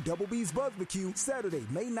annual Double B's Buzzbarbecue, Saturday,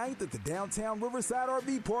 May 9th at the downtown Riverside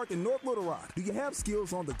RV Park in North Little Rock. Do you have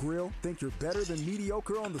skills on the grill? Think you're better than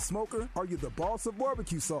mediocre on the smoker? Are you the boss of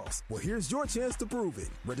barbecue sauce? Well, here's your chance to prove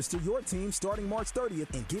it. Register your team starting March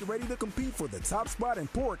 30th and get ready to compete for the top spot in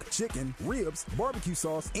pork, chicken, ribs, barbecue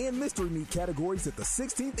sauce, and mystery meat categories at the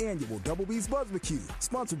 16th annual Double B's Buzzbarbecue,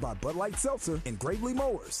 sponsored by Bud Light Seltzer and Gravely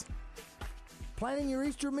Mowers. Planning your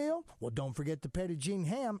Easter meal? Well, don't forget the Petit Jean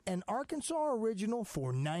ham, an Arkansas original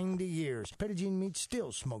for 90 years. Petit Jean Meat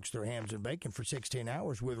still smokes their hams and bacon for 16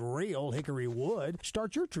 hours with real hickory wood.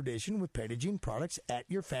 Start your tradition with Petit Jean products at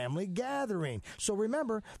your family gathering. So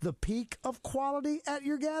remember, the peak of quality at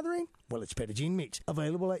your gathering? Well, it's Petit Jean Meats.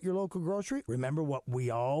 Available at your local grocery. Remember what we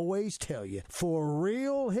always tell you. For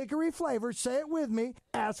real hickory flavor, say it with me,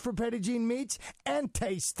 ask for Petit Jean Meats and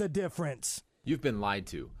taste the difference. You've been lied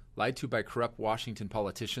to. Lied to by corrupt Washington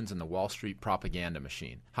politicians and the Wall Street propaganda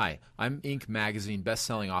machine. Hi, I'm Inc. magazine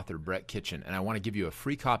best-selling author Brett Kitchen, and I want to give you a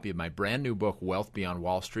free copy of my brand new book, Wealth Beyond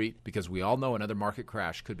Wall Street, because we all know another market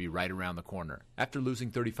crash could be right around the corner. After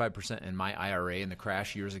losing 35% in my IRA in the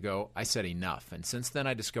crash years ago, I said enough, and since then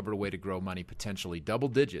I discovered a way to grow money potentially double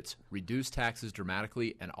digits, reduce taxes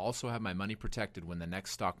dramatically, and also have my money protected when the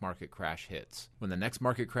next stock market crash hits. When the next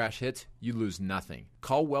market crash hits, you lose nothing.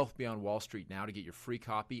 Call Wealth Beyond Wall Street now to get your free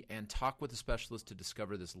copy and talk with a specialist to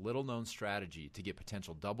discover this little-known strategy to get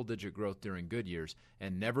potential double-digit growth during good years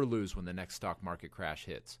and never lose when the next stock market crash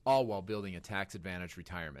hits, all while building a tax-advantaged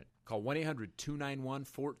retirement. Call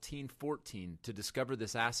 1-800-291-1414 to discover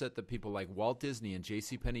this asset that people like Walt Disney and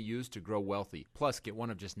JCPenney use to grow wealthy. Plus, get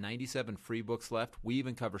one of just 97 free books left. We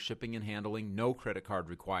even cover shipping and handling, no credit card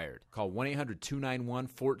required. Call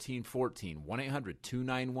 1-800-291-1414.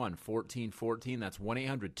 1-800-291-1414. That's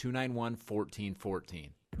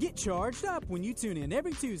 1-800-291-1414. Get charged up when you tune in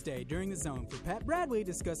every Tuesday during The Zone for Pat Bradley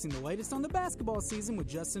discussing the latest on the basketball season with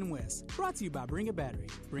Justin West. Brought to you by Bring a Battery.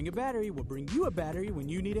 Bring a Battery will bring you a battery when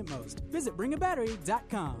you need it most. Visit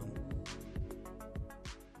bringabattery.com.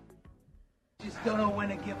 Just don't know when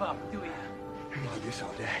to give up, do you? I love this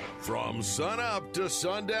all day. From sun up to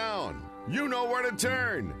sundown, you know where to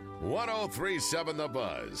turn. 103.7 The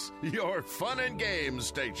Buzz, your fun and games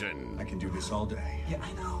station. I can do this all day. Yeah,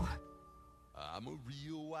 I know. I'm a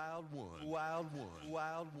real wild one. Wild one.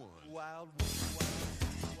 Wild one. Wild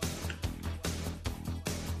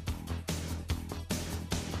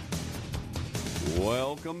one.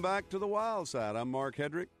 Welcome back to the Wild Side. I'm Mark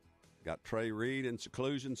Hedrick. Got Trey Reid in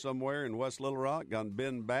seclusion somewhere in West Little Rock. Got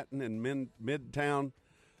Ben Batten in Midtown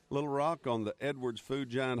Little Rock on the Edwards Food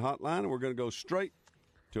Giant Hotline. And we're going to go straight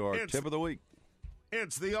to our tip of the week.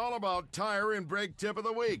 It's the All About Tire and Brake tip of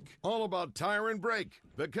the week. All About Tire and Brake,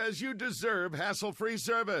 because you deserve hassle-free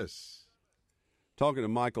service. Talking to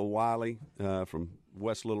Michael Wiley from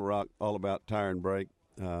West Little Rock, All About Tire and Brake.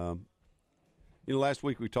 Last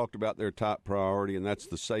week we talked about their top priority, and that's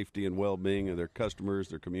the safety and well-being of their customers,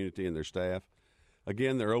 their community, and their staff.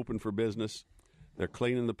 Again, they're open for business. They're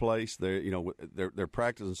cleaning the place. They're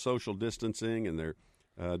practicing social distancing, and they're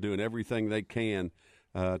doing everything they can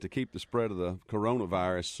to keep the spread of the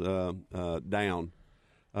coronavirus down.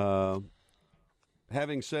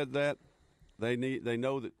 Having said that, they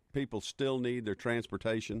know that people still need their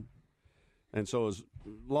transportation, and so as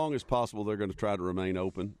long as possible, they're going to try to remain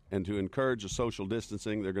open. And to encourage the social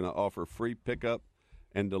distancing, they're going to offer free pickup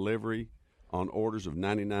and delivery on orders of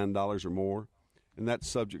 $99 or more, and that's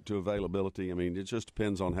subject to availability. I mean, it just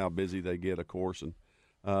depends on how busy they get, of course. And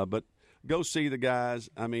but go see the guys.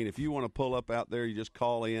 I mean, if you want to pull up out there, you just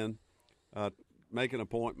call in, make an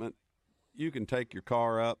appointment. You can take your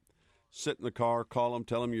car up, sit in the car, call them,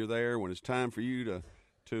 tell them you're there. When it's time for you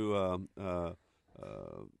to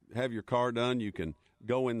have your car done, you can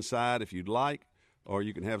go inside if you'd like, or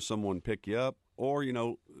you can have someone pick you up. Or,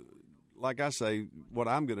 like I say, what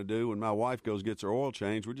I'm going to do when my wife gets her oil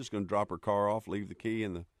changed, we're just going to drop her car off, leave the key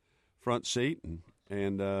in the front seat,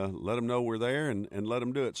 and let them know we're there and let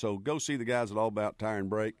them do it. So go see the guys at All About Tire and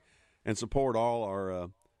Brake and support all our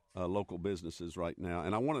local businesses right now.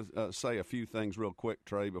 And I want to say a few things real quick,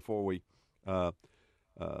 Trey, before we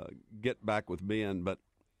get back with Ben. But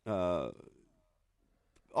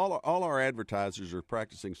all our advertisers are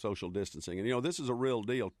practicing social distancing. And, this is a real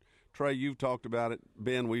deal. Trey, you've talked about it.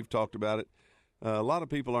 Ben, we've talked about it. A lot of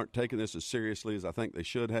people aren't taking this as seriously as I think they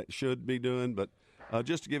should be doing. But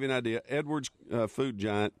just to give you an idea, Edwards Food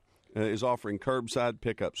Giant is offering curbside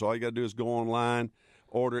pickup. So all you got to do is go online,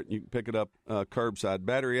 order it, and you can pick it up curbside.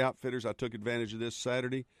 Battery Outfitters, I took advantage of this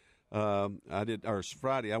Saturday. Friday, I did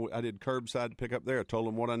curbside pickup there. I told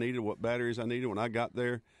them what I needed, what batteries I needed. When I got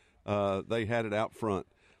there, they had it out front.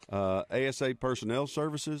 ASA Personnel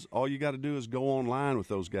Services, all you got to do is go online with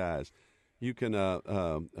those guys. You can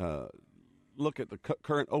look at the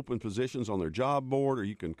current open positions on their job board, or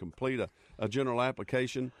you can complete a general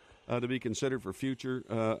application to be considered for future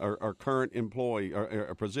or current employee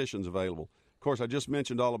or positions available. Of course, I just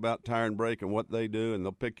mentioned All About Tire and Brake and what they do, and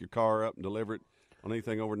they'll pick your car up and deliver it on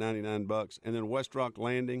anything over $99. And then West Rock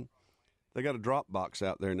Landing, they got a drop box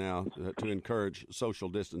out there now to encourage social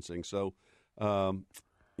distancing. So,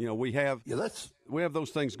 we have those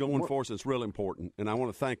things going for us. It's real important, and I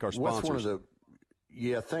want to thank our sponsors. I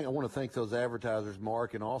want to thank those advertisers,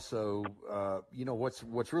 Mark, and also,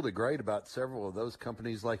 what's really great about several of those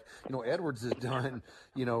companies, like, Edwards has done,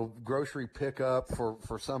 grocery pickup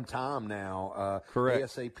for some time now. Correct.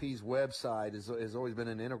 ASAP's website has always been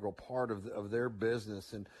an integral part of their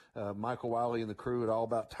business, and Michael Wiley and the crew at All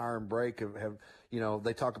About Tire and Brake have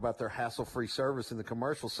they talk about their hassle-free service in the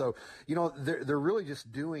commercial. So, they're really just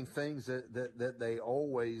doing things that they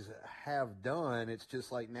always have done. It's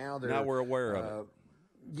just like now we're aware of it.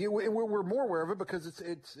 Yeah, we're more aware of it because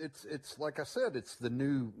it's like I said, it's the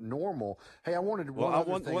new normal. Hey, I wanted to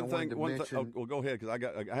mention. Go ahead, because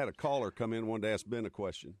I had a caller come in, wanted to ask Ben a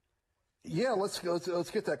question. Yeah, let's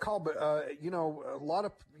get that call. But a lot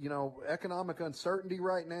of economic uncertainty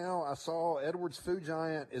right now. I saw Edwards Food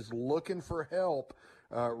Giant is looking for help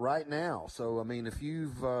right now. So I mean, if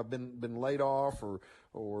you've been laid off or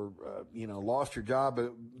lost your job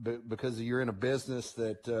because you're in a business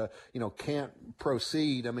that, can't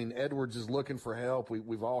proceed. I mean, Edwards is looking for help.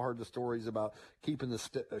 We've all heard the stories about keeping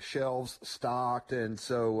the shelves stocked. And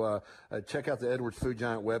so check out the Edwards Food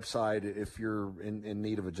Giant website if you're in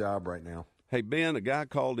need of a job right now. Hey, Ben, a guy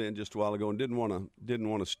called in just a while ago and didn't want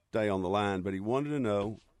to stay on the line, but he wanted to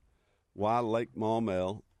know why Lake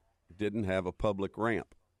Maumelle didn't have a public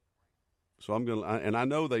ramp. So and I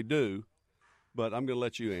know they do, but I'm going to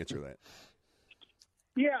let you answer that.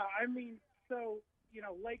 Yeah, I mean, so,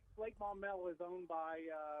 Lake Maumelle is owned by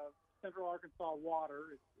Central Arkansas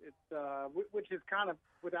Water, which is kind of,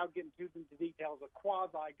 without getting too into details, a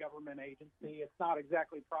quasi-government agency. It's not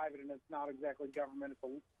exactly private and it's not exactly government.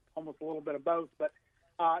 It's almost a little bit of both. But,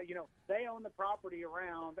 they own the property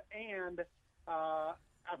around, and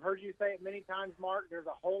I've heard you say it many times, Mark, there's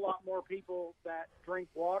a whole lot more people that drink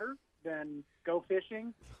water than go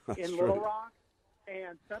fishing in Little Rock.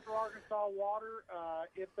 And Central Arkansas Water,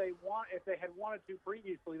 if they had wanted to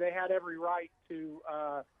previously, they had every right to,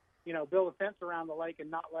 build a fence around the lake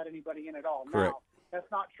and not let anybody in at all. Correct. Now,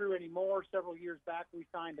 that's not true anymore. Several years back, we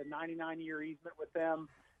signed a 99-year easement with them,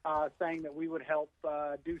 saying that we would help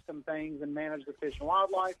do some things and manage the fish and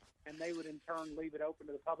wildlife, and they would in turn leave it open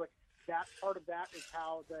to the public. That part of that is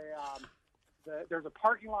how there's a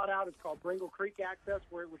parking lot out. It's called Bringle Creek Access,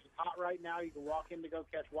 which is hot right now. You can walk in to go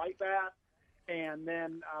catch white bass. And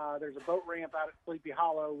then there's a boat ramp out at Sleepy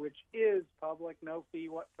Hollow, which is public, no fee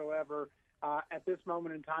whatsoever. At this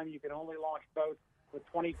moment in time, you can only launch boats with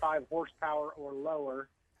 25 horsepower or lower,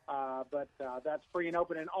 but that's free and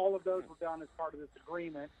open. And all of those were done as part of this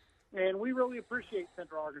agreement. And we really appreciate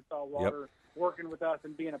Central Arkansas Water working with us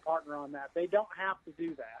and being a partner on that. They don't have to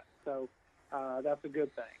do that, so that's a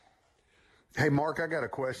good thing. Hey, Mark, I got a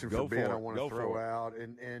question for Ben it. I want to throw out.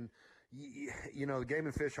 And the Game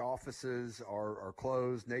and Fish offices are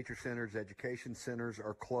closed. Nature centers, education centers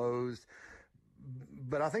are closed.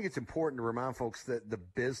 But I think it's important to remind folks that the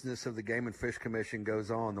business of the Game and Fish Commission goes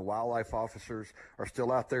on. The wildlife officers are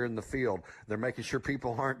still out there in the field. They're making sure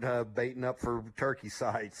people aren't baiting up for turkey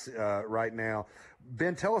sites right now.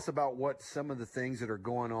 Ben, tell us about what some of the things that are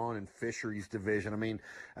going on in Fisheries Division. I mean,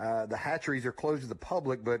 the hatcheries are closed to the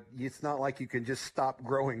public, but it's not like you can just stop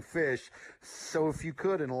growing fish. So if you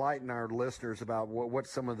could enlighten our listeners about what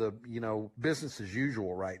some of the, business as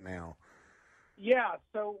usual right now. Yeah,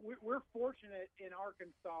 so we're fortunate in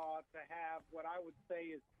Arkansas to have what I would say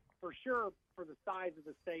is, for sure, for the size of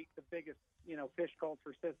the state, the biggest, fish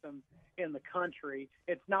culture system in the country.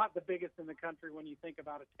 It's not the biggest in the country when you think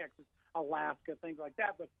about Texas, Alaska, things like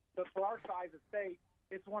that. But for our size of state,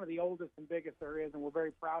 it's one of the oldest and biggest there is, and we're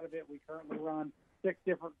very proud of it. We currently run 6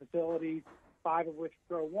 different facilities, 5 of which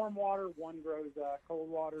grow warm water, 1 grows cold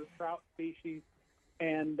water trout species.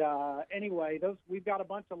 And anyway, we've got a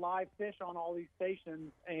bunch of live fish on all these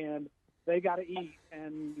stations, and they got to eat.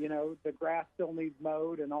 And, the grass still needs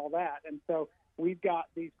mowed and all that. And so we've got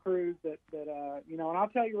these crews that and I'll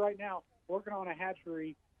tell you right now, working on a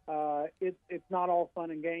hatchery, it's not all fun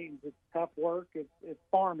and games. It's tough work. It's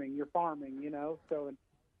farming. You're farming, so it's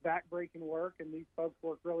back-breaking work, and these folks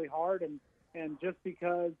work really hard. And just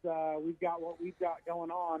because we've got what we've got going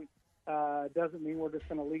on, doesn't mean we're just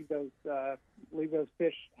going to leave those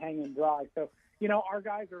fish hanging dry. So, our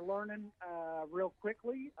guys are learning real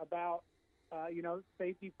quickly about,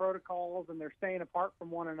 safety protocols, and they're staying apart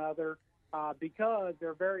from one another because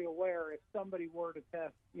they're very aware if somebody were to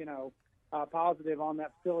test, positive on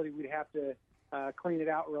that facility, we'd have to clean it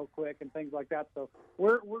out real quick and things like that. So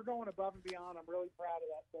we're going above and beyond. I'm really proud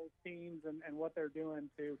of those teams and what they're doing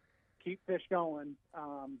to keep fish going,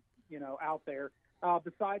 out there.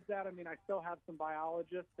 Besides that, I still have some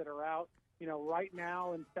biologists that are out, right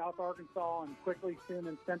now in South Arkansas and quickly soon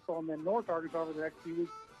in Central and then North Arkansas over the next few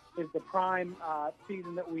weeks is the prime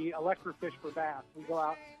season that we electrofish for bass. We go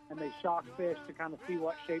out and they shock fish to kind of see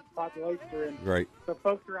what shape the populations are in. Great. So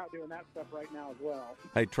folks are out doing that stuff right now as well.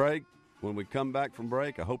 Hey, Trey, when we come back from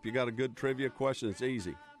break, I hope you got a good trivia question. It's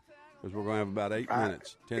easy. Because we're going to have about 8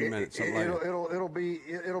 minutes, 10 minutes, something like that.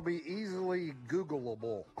 It'll be easily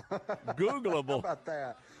Googleable. Googleable. How about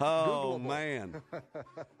that? Oh, Googleable. man.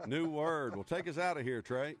 New word. Well, take us out of here,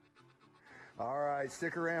 Trey. All right,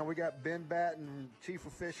 stick around. We got Ben Batten, Chief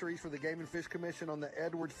of Fisheries for the Game and Fish Commission on the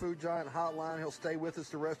Edwards Food Giant Hotline. He'll stay with us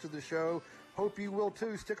the rest of the show. Hope you will,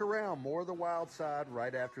 too. Stick around. More of the Wild Side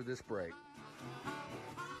right after this break.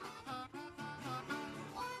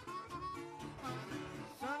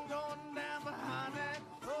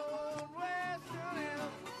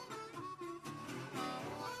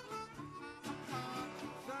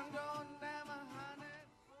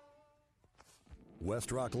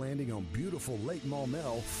 West Rock Landing on beautiful Lake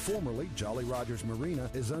Maumelle, formerly Jolly Rogers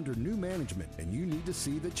Marina, is under new management, and you need to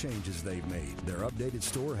see the changes they've made. Their updated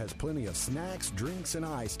store has plenty of snacks, drinks, and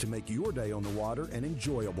ice to make your day on the water an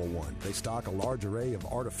enjoyable one. They stock a large array of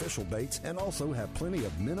artificial baits and also have plenty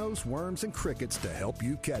of minnows, worms, and crickets to help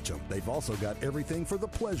you catch them. They've also got everything for the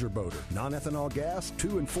pleasure boater: non-ethanol gas,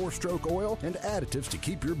 2- and 4-stroke oil, and additives to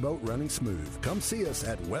keep your boat running smooth. Come see us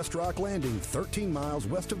at West Rock Landing, 13 miles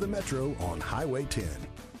west of the Metro on Highway 10.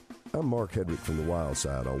 I'm Mark Hedrick from the Wild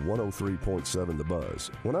Side on 103.7 The Buzz.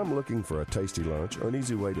 When I'm looking for a tasty lunch or an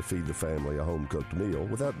easy way to feed the family a home-cooked meal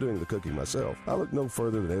without doing the cooking myself, I look no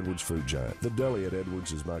further than Edwards Food Giant. The deli at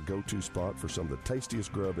Edwards is my go-to spot for some of the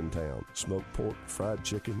tastiest grub in town. Smoked pork, fried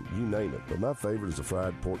chicken, you name it. But my favorite is a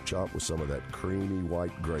fried pork chop with some of that creamy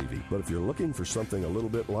white gravy. But if you're looking for something a little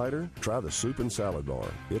bit lighter, try the soup and salad bar.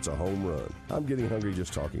 It's a home run. I'm getting hungry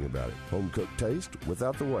just talking about it. Home-cooked taste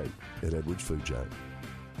without the wait at Edwards Food Giant.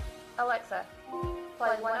 Alexa,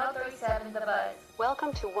 play 103.7 The Buzz.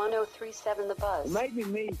 Welcome to 103.7 The Buzz. It may be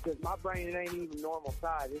me because my brain ain't even normal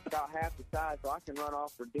size. It's about half the size, so I can run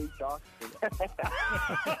off reduced oxygen.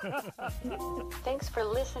 Thanks for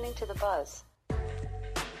listening to The Buzz.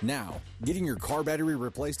 Now, getting your car battery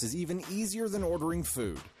replaced is even easier than ordering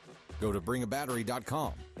food. Go to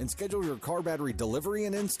bringabattery.com and schedule your car battery delivery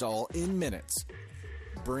and install in minutes.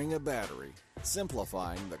 Bring a Battery,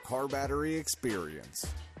 simplifying the car battery experience.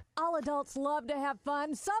 All adults love to have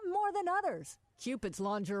fun, some more than others. Cupid's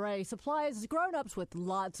Lingerie supplies grown-ups with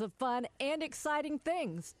lots of fun and exciting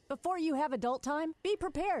things. Before you have adult time, be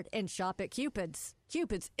prepared and shop at Cupid's.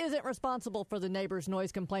 Cupid's isn't responsible for the neighbor's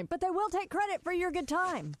noise complaint, but they will take credit for your good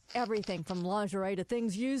time. Everything from lingerie to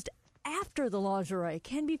things used after the lingerie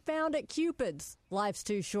can be found at Cupid's. Life's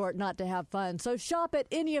too short not to have fun, so shop at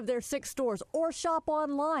any of their 6 stores or shop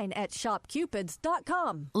online at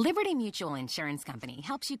shopcupids.com. Liberty Mutual Insurance Company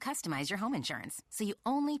helps you customize your home insurance so you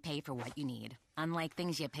only pay for what you need. Unlike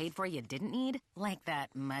things you paid for you didn't need, like that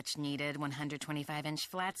much-needed 125-inch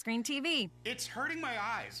flat-screen TV. It's hurting my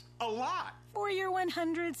eyes a lot. For your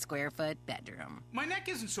 100-square-foot bedroom. My neck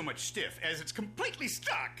isn't so much stiff as it's completely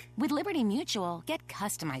stuck. With Liberty Mutual, get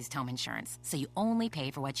customized home insurance so you only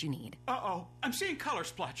pay for what you need. Uh-oh, I'm seeing color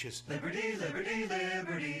splotches. Liberty, liberty,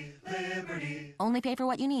 liberty, liberty. Only pay for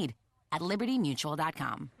what you need at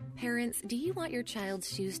libertymutual.com. Parents, do you want your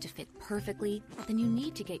child's shoes to fit perfectly? Then you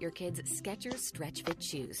need to get your kids Skechers Stretch Fit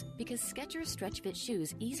shoes, because Skechers Stretch Fit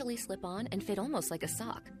shoes easily slip on and fit almost like a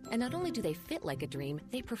sock. And not only do they fit like a dream,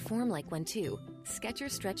 they perform like one too.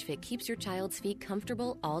 Skechers Stretch Fit keeps your child's feet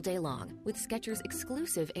comfortable all day long with Skechers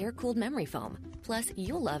exclusive air-cooled memory foam. Plus,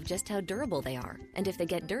 you'll love just how durable they are. And if they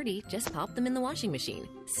get dirty, just pop them in the washing machine.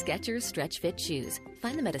 Skechers Stretch Fit shoes.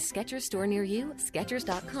 Find them at a Skechers store near you,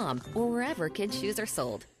 Skechers.com, or wherever kids' shoes are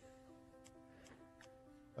sold.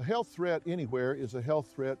 A health threat anywhere is a health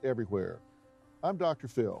threat everywhere. I'm Dr.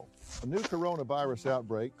 Phil. A new coronavirus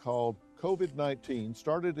outbreak called COVID-19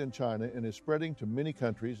 started in China and is spreading to many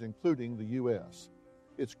countries, including the U.S.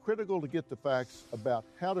 It's critical to get the facts about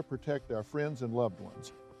how to protect our friends and loved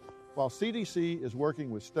ones. While CDC is working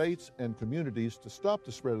with states and communities to stop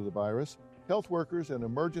the spread of the virus, health workers and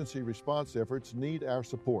emergency response efforts need our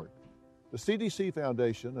support. The CDC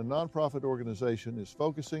Foundation, a nonprofit organization, is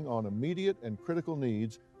focusing on immediate and critical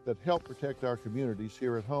needs that help protect our communities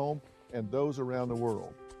here at home and those around the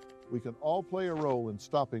world. We can all play a role in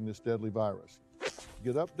stopping this deadly virus.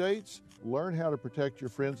 Get updates, learn how to protect your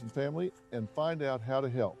friends and family, and find out how to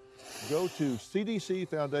help. Go to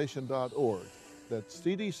cdcfoundation.org. That's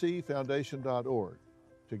cdcfoundation.org.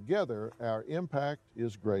 Together, our impact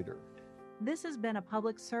is greater. This has been a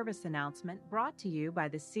public service announcement brought to you by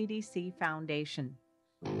the CDC Foundation.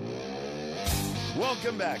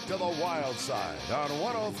 Welcome back to the Wild Side on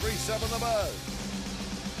 103.7 The Buzz.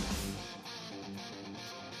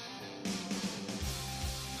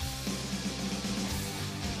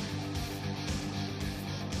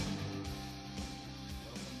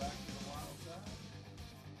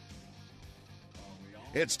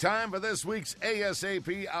 It's time for this week's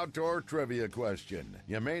ASAP Outdoor Trivia Question.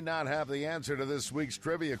 You may not have the answer to this week's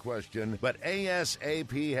trivia question, but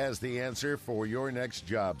ASAP has the answer for your next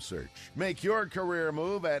job search. Make your career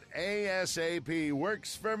move at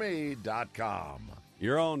ASAPWorksForMe.com.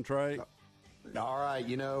 You're on, Trey. All right,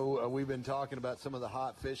 we've been talking about some of the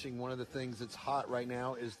hot fishing. One of the things that's hot right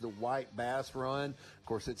now is the white bass run. Of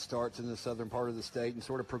course, it starts in the southern part of the state and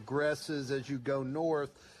sort of progresses as you go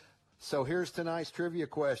north. So here's tonight's trivia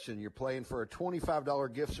question. You're playing for a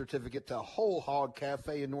 $25 gift certificate to Whole Hog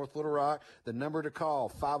Cafe in North Little Rock. The number to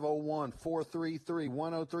call,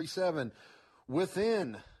 501-433-1037.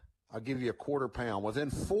 I'll give you a quarter pound. Within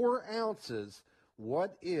 4 ounces,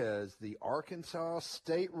 what is the Arkansas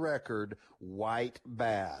state record white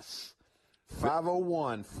bass?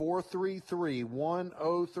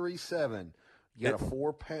 501-433-1037. You got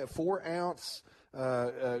a 4 ounce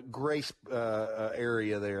grace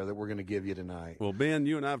area there that we're going to give you tonight. Well, Ben,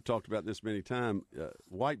 you and I have talked about this many times.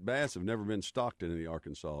 White bass have never been stocked in the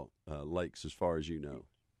Arkansas lakes, as far as you know.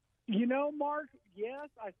 You know, Mark, yes,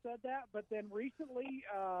 I said that, but then recently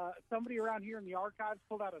somebody around here in the archives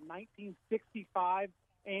pulled out a 1965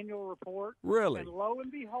 annual report. Really? And lo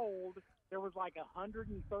and behold, there was like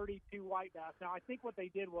 132 white bass. Now, I think what they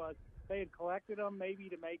did was they had collected them maybe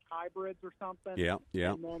to make hybrids or something. Yeah.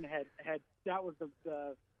 And then had that was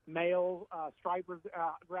the male stripers,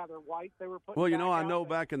 rather white they were putting. Well, you know, I out. know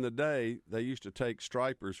back in the day they used to take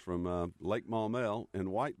stripers from Lake Maumelle and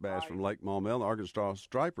white bass from Lake Maumelle. The Arkansas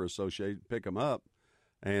Striper Association pick them up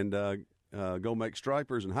and go make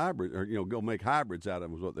stripers and hybrids, or go make hybrids out of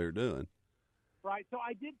them is what they're doing. Right, so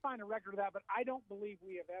I did find a record of that, but I don't believe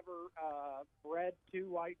we have ever bred 2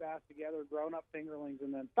 white bass together, grown up fingerlings,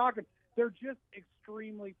 and then stocked them. They're just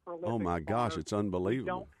extremely prolific. Oh, my gosh, it's unbelievable. You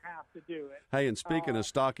don't have to do it. Hey, and speaking of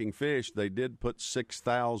stocking fish, they did put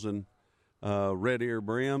 6,000 red ear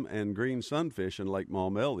brim and green sunfish in Lake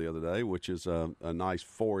Maumelle the other day, which is a nice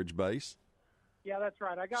forage base. Yeah, that's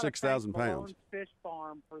right. I got 6,000 pounds. Malone's Fish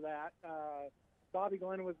Farm for that. Bobby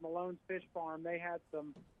Glenn was Malone's Fish Farm. They had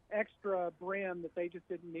some extra brim that they just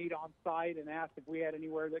didn't need on site and asked if we had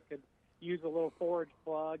anywhere that could use a little forage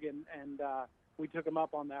plug, and we took them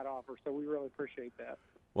up on that offer, so we really appreciate that.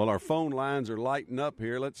 Well, our phone lines are lighting up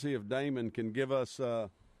here. Let's see if Damon can give us line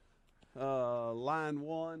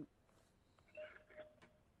 1.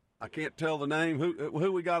 I can't tell the name.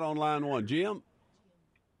 Who we got on line 1? Jim?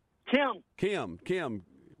 Kim.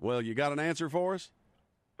 Well, you got an answer for us?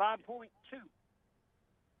 5.2.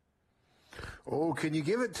 Oh, can you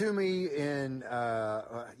give it to me in,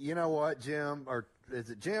 you know what, Jim? Or is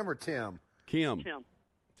it Jim or Tim? Tim.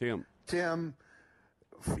 Tim,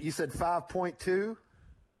 you said 5.2?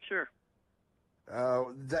 Sure.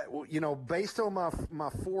 That based on my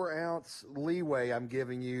 4 ounce leeway I'm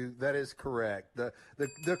giving you, that is correct. The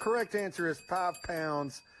correct answer is 5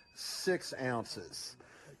 pounds 6 ounces.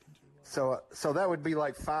 So that would be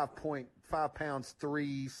like 5 pounds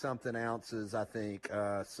 3 something ounces, I think.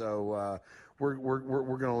 We're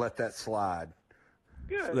going to let that slide.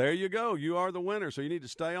 Good. So there you go. You are the winner. So you need to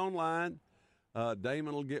stay online.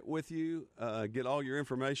 Damon will get with you, get all your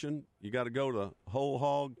information. You got to go to Whole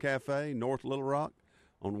Hog Cafe, North Little Rock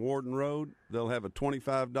on Warden Road. They'll have a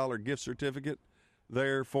 $25 gift certificate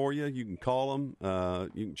there for you. You can call them.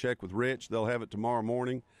 You can check with Rich. They'll have it tomorrow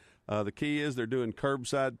morning. The key is they're doing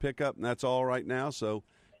curbside pickup, and that's all right now. So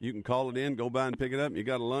you can call it in, go by and pick it up, and you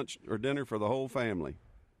got a lunch or dinner for the whole family.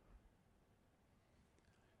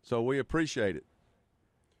 So we appreciate it.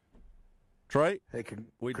 Trey, hey,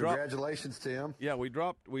 congratulations, Tim. Yeah, we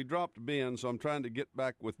dropped Ben, so I'm trying to get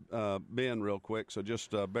back with Ben real quick. So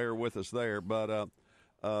just bear with us there. But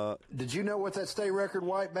did you know what that state record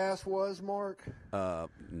white bass was, Mark? No.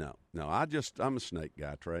 I'm a snake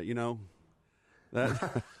guy, Trey. You know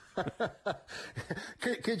that.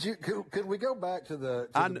 Could we go back to the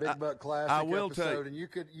Big Buck Classic episode, and you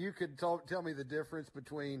could tell me the difference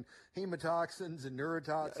between hemotoxins and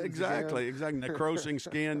neurotoxins? Exactly, necrosing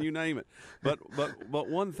skin, you name it. But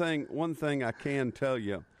one thing I can tell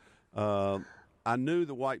you, I knew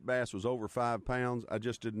the white bass was over 5 pounds. I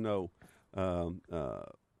just didn't know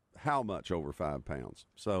how much over 5 pounds.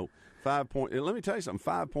 So let me tell you something.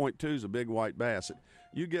 5.2 is a big white bass.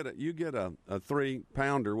 You get a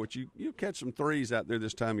 3-pounder, which you catch some 3s out there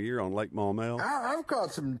this time of year on Lake Maumelle. I've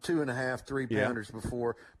caught some 2.5, 3-pounders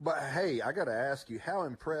before. But hey, I got to ask you, how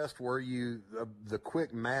impressed were you the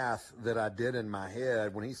quick math that I did in my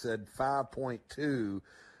head when he said 5.2,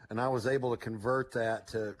 and I was able to convert that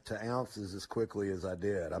to ounces as quickly as I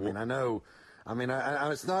did. I mean, I know. I mean,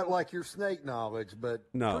 it's not like your snake knowledge, but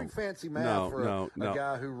pretty fancy math for a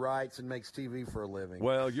guy who writes and makes TV for a living.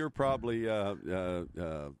 Well, you're probably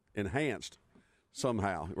enhanced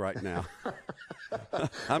somehow right now.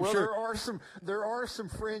 I'm sure there are some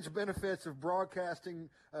fringe benefits of broadcasting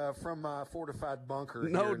from my fortified bunker.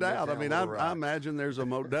 No doubt. I mean, I imagine there's a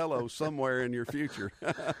Modelo somewhere in your future,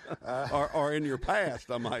 or in your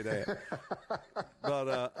past, I might add.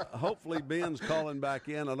 But hopefully Ben's calling back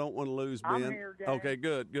in. I don't want to lose Ben. I'm here, Dad. Okay,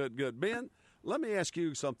 good. Ben, let me ask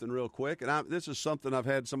you something real quick, and this is something I've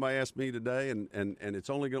had somebody ask me today, and it's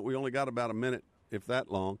we only got about a minute, if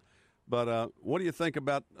that long. But what do you think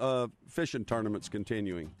about fishing tournaments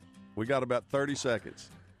continuing? We got about 30 seconds.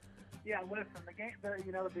 Yeah, listen, the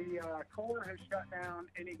Corps has shut down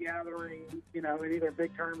any gathering, in either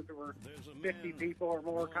big terms or 50 people or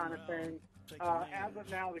more kind of thing. As of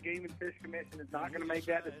now, the Game and Fish Commission is not going to make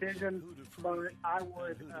that decision, but I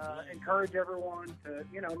would encourage everyone to,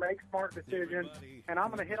 make smart decisions. And I'm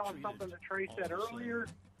going to hit on something that Trey said earlier.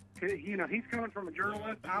 He's coming from a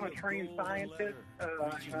journalist. I'm a trained scientist.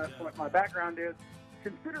 That's what my background is.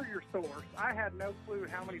 Consider your source. I had no clue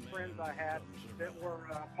how many friends I had that were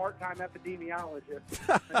part-time epidemiologists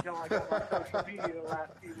until I got on social media the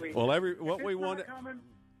last few weeks. Well, CDC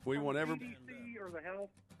or the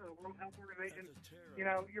World Health Organization.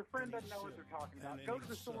 Your friend doesn't know what they're talking about. Go to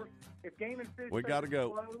the source. If Game and Fish, we got to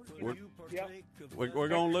go. We're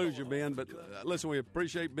going to lose you, Ben. But listen, we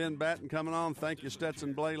appreciate Ben Batten coming on. Thank you,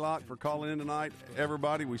 Stetson Blaylock, for calling in tonight.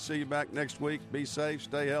 Everybody, we see you back next week. Be safe.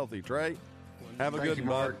 Stay healthy. Trey, have a good one,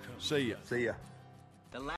 bud. See ya. See ya.